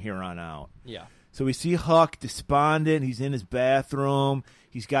movie from here on out. Yeah. So we see Huck despondent. He's in his bathroom.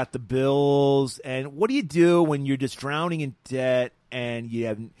 He's got the bills. And what do you do when you're just drowning in debt and you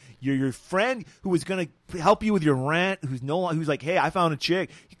have your friend who was going to help you with your rent, who's like, hey, I found a chick.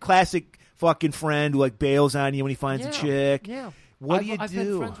 Classic fucking friend who like bails on you when he finds a chick. Yeah. What do you do? I've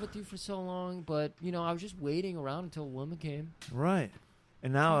been friends with you for so long, but I was just waiting around until a woman came. Right.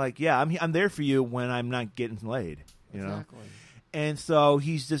 And now I'm there for you when I'm not getting laid. You know? Exactly. And so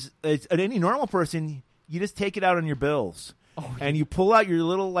he's just, any normal person, you just take it out on your bills. And you pull out your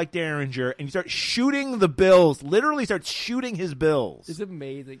little, Derringer, and you start shooting the bills. Literally start shooting his bills. It's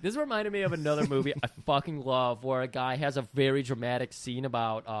amazing. This reminded me of another movie I fucking love where a guy has a very dramatic scene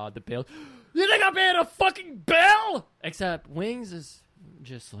about the bill. You think I'm paying a fucking bill? Except Wings is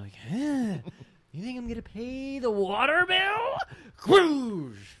just like, you think I'm going to pay the water bill?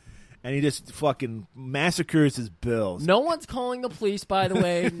 Whoosh. And he just fucking massacres his bills. No one's calling the police, by the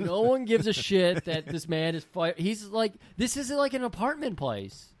way. No one gives a shit that this man is fired. He's like, this isn't like an apartment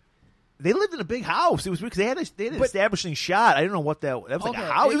place. They lived in a big house. It was weird because they had an establishing shot. I don't know what that was. Like a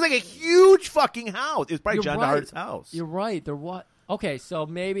house. It was like a huge fucking house. It was probably John DeHart's house. You're right. There what? Okay, so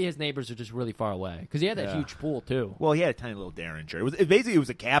maybe his neighbors are just really far away because he had that huge pool too. Well, he had a tiny little Derringer. It was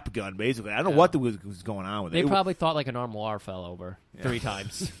a cap gun. Basically, I don't know what was going on with it. They probably thought like an armoire fell over 3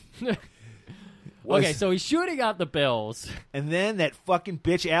 times. Okay, so he's shooting out the bills. And then that fucking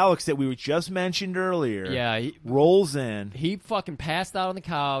bitch Alex that we were just mentioned earlier he rolls in. He fucking passed out on the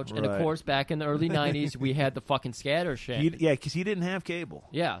couch. And, of course, back in the early 90s, we had the fucking scatter shit. Because he didn't have cable.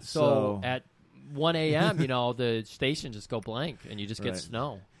 Yeah, so at 1 a.m., the station just go blank, and you just get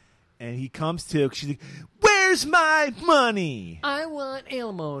snow. And he comes to, she's like, where's my money? I want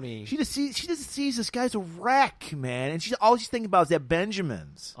alimony. She just sees this guy's a wreck, man. And all she's thinking about is that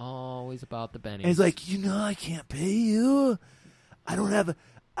Benjamins. Always about the Bennies. And he's like, I can't pay you. I don't have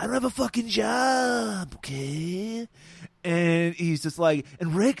a fucking job, okay? And he's just like,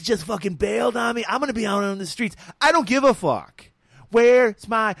 and Rick just fucking bailed on me. I'm going to be out on the streets. I don't give a fuck. Where's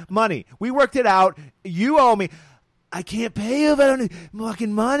my money? We worked it out. You owe me. I can't pay you if I don't have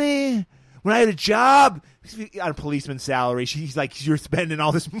fucking money. when I had a job on a policeman's salary, he's like, you're spending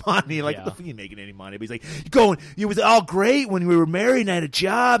all this money. Like, what the fuck, you making any money? But he's like, it was all great when we were married and I had a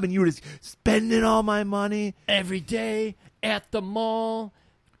job and you were just spending all my money. Every day at the mall,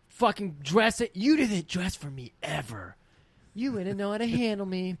 fucking dress it. You didn't dress for me ever. You didn't know how to handle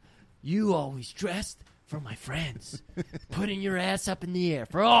me. You always dressed for my friends. Putting your ass up in the air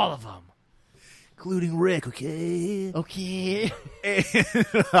for all of them. Including Rick, okay? Okay. And,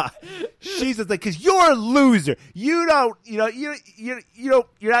 she's just like, because you're a loser. You don't, you're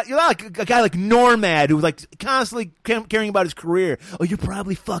not like a guy like Normad who's like constantly caring about his career. Oh, you're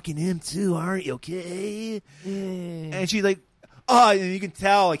probably fucking him too, aren't you? Okay. And she's like, oh, and you can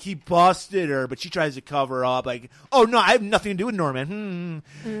tell like he busted her, but she tries to cover up like, oh no, I have nothing to do with Norman.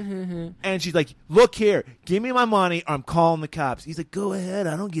 And she's like, look here, give me my money or I'm calling the cops. He's like, go ahead,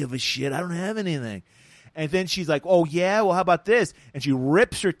 I don't give a shit, I don't have anything. And then she's like, oh yeah, well how about this? And she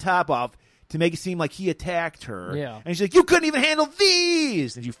rips her top off to make it seem like he attacked her. Yeah. And she's like, you couldn't even handle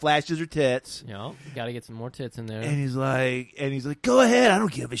these. And she flashes her tits. You gotta get some more tits in there. And he's like, go ahead, I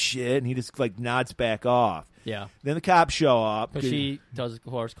don't give a shit. And he just like nods back off. Yeah. Then the cops show up. But she does, of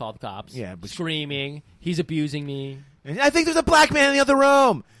course, call the cops. Yeah. But screaming, he's abusing me. And I think there's a black man in the other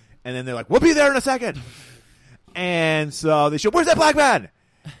room. And then they're like, we'll be there in a second. And so they show, where's that black man?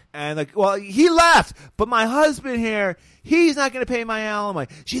 And like, well, he left. But my husband here, he's not going to pay my alimony.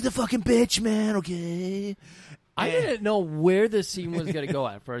 She's a fucking bitch, man, okay? I didn't know where this scene was going to go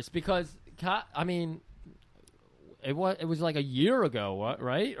at first because, I mean, it was like a year ago,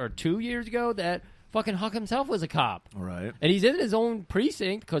 right? Or 2 years ago that fucking Huck himself was a cop. Right. And he's in his own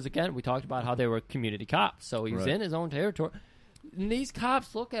precinct because, again, we talked about how they were community cops. So he's in his own territory. And these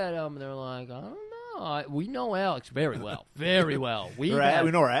cops look at him and they're like, I don't know. We know Alex very well. Very well. We know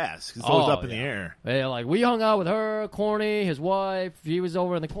her ass. It's always up in the air. Yeah, like, we hung out with her, Corny, his wife. He was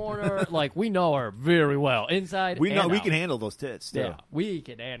over in the corner. Like, we know her very well. Inside we know and we out. can handle those tits, too. Yeah, we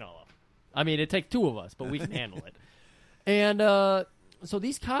can handle them. I mean, it takes two of us, but we can handle it. And so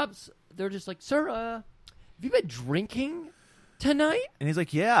these cops, they're just like, sir, have you been drinking tonight? And he's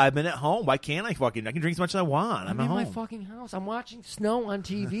like, yeah, I've been at home. Why can't I can drink as much as I want. I'm at home. In my fucking house. I'm watching snow on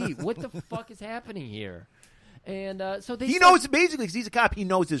TV. What the fuck is happening here? And so they knows, basically, because he's a cop, he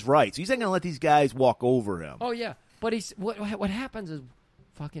knows his rights. He's not going to let these guys walk over him. Oh, yeah. But what happens is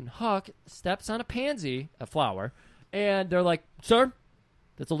fucking Huck steps on a flower, and they're like, sir,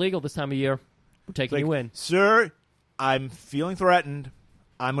 that's illegal this time of year. We're taking you in. Sir, I'm feeling threatened.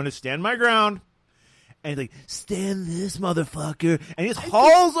 I'm going to stand my ground. And he's like, stand this motherfucker. And he just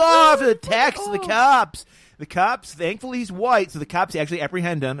hauls off and attacks the cops. The cops, thankfully he's white, so the cops actually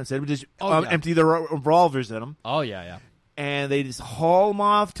apprehend him instead of just empty their revolvers at him. Oh, yeah. And they just haul him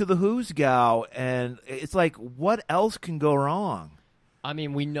off to the Hoosgow. And it's like, what else can go wrong? I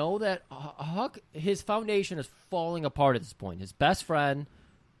mean, we know that Huck, his foundation is falling apart at this point. His best friend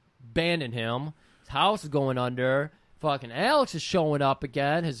abandoned him. His house is going under. Fucking Alex is showing up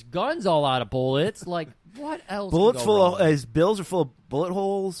again. His gun's all out of bullets. Like, what else? Bullets full of his bills are full of bullet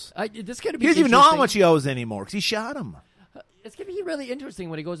holes. This gonna be. He doesn't even know how much he owes anymore because he shot him. It's gonna be really interesting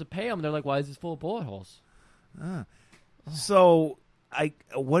when he goes to pay him. They're like, "Why is this full of bullet holes?" So,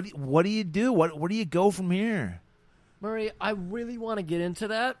 what do you do? Where do you go from here, Murray? I really want to get into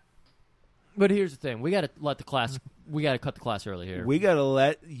that, but here's the thing: we got to let the class. We got to cut the class early here. We got to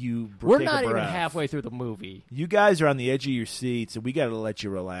let you. We're not even halfway through the movie. You guys are on the edge of your seats, and we got to let you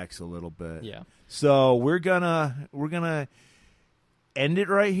relax a little bit. Yeah. So we're gonna end it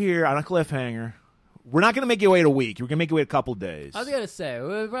right here on a cliffhanger. We're not gonna make you wait a week. We're gonna make you wait a couple days. I was gonna say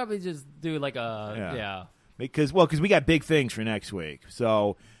we'll probably just do like a because we got big things for next week.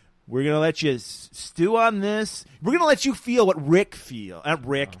 So we're gonna let you stew on this. We're gonna let you feel what Huck feels.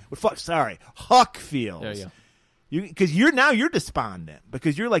 There you go. Because you're despondent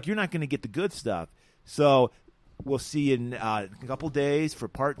because you're like you're not going to get the good stuff. So we'll see you in a couple days for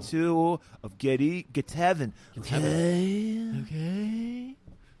part 2 of Get Heaven. Okay.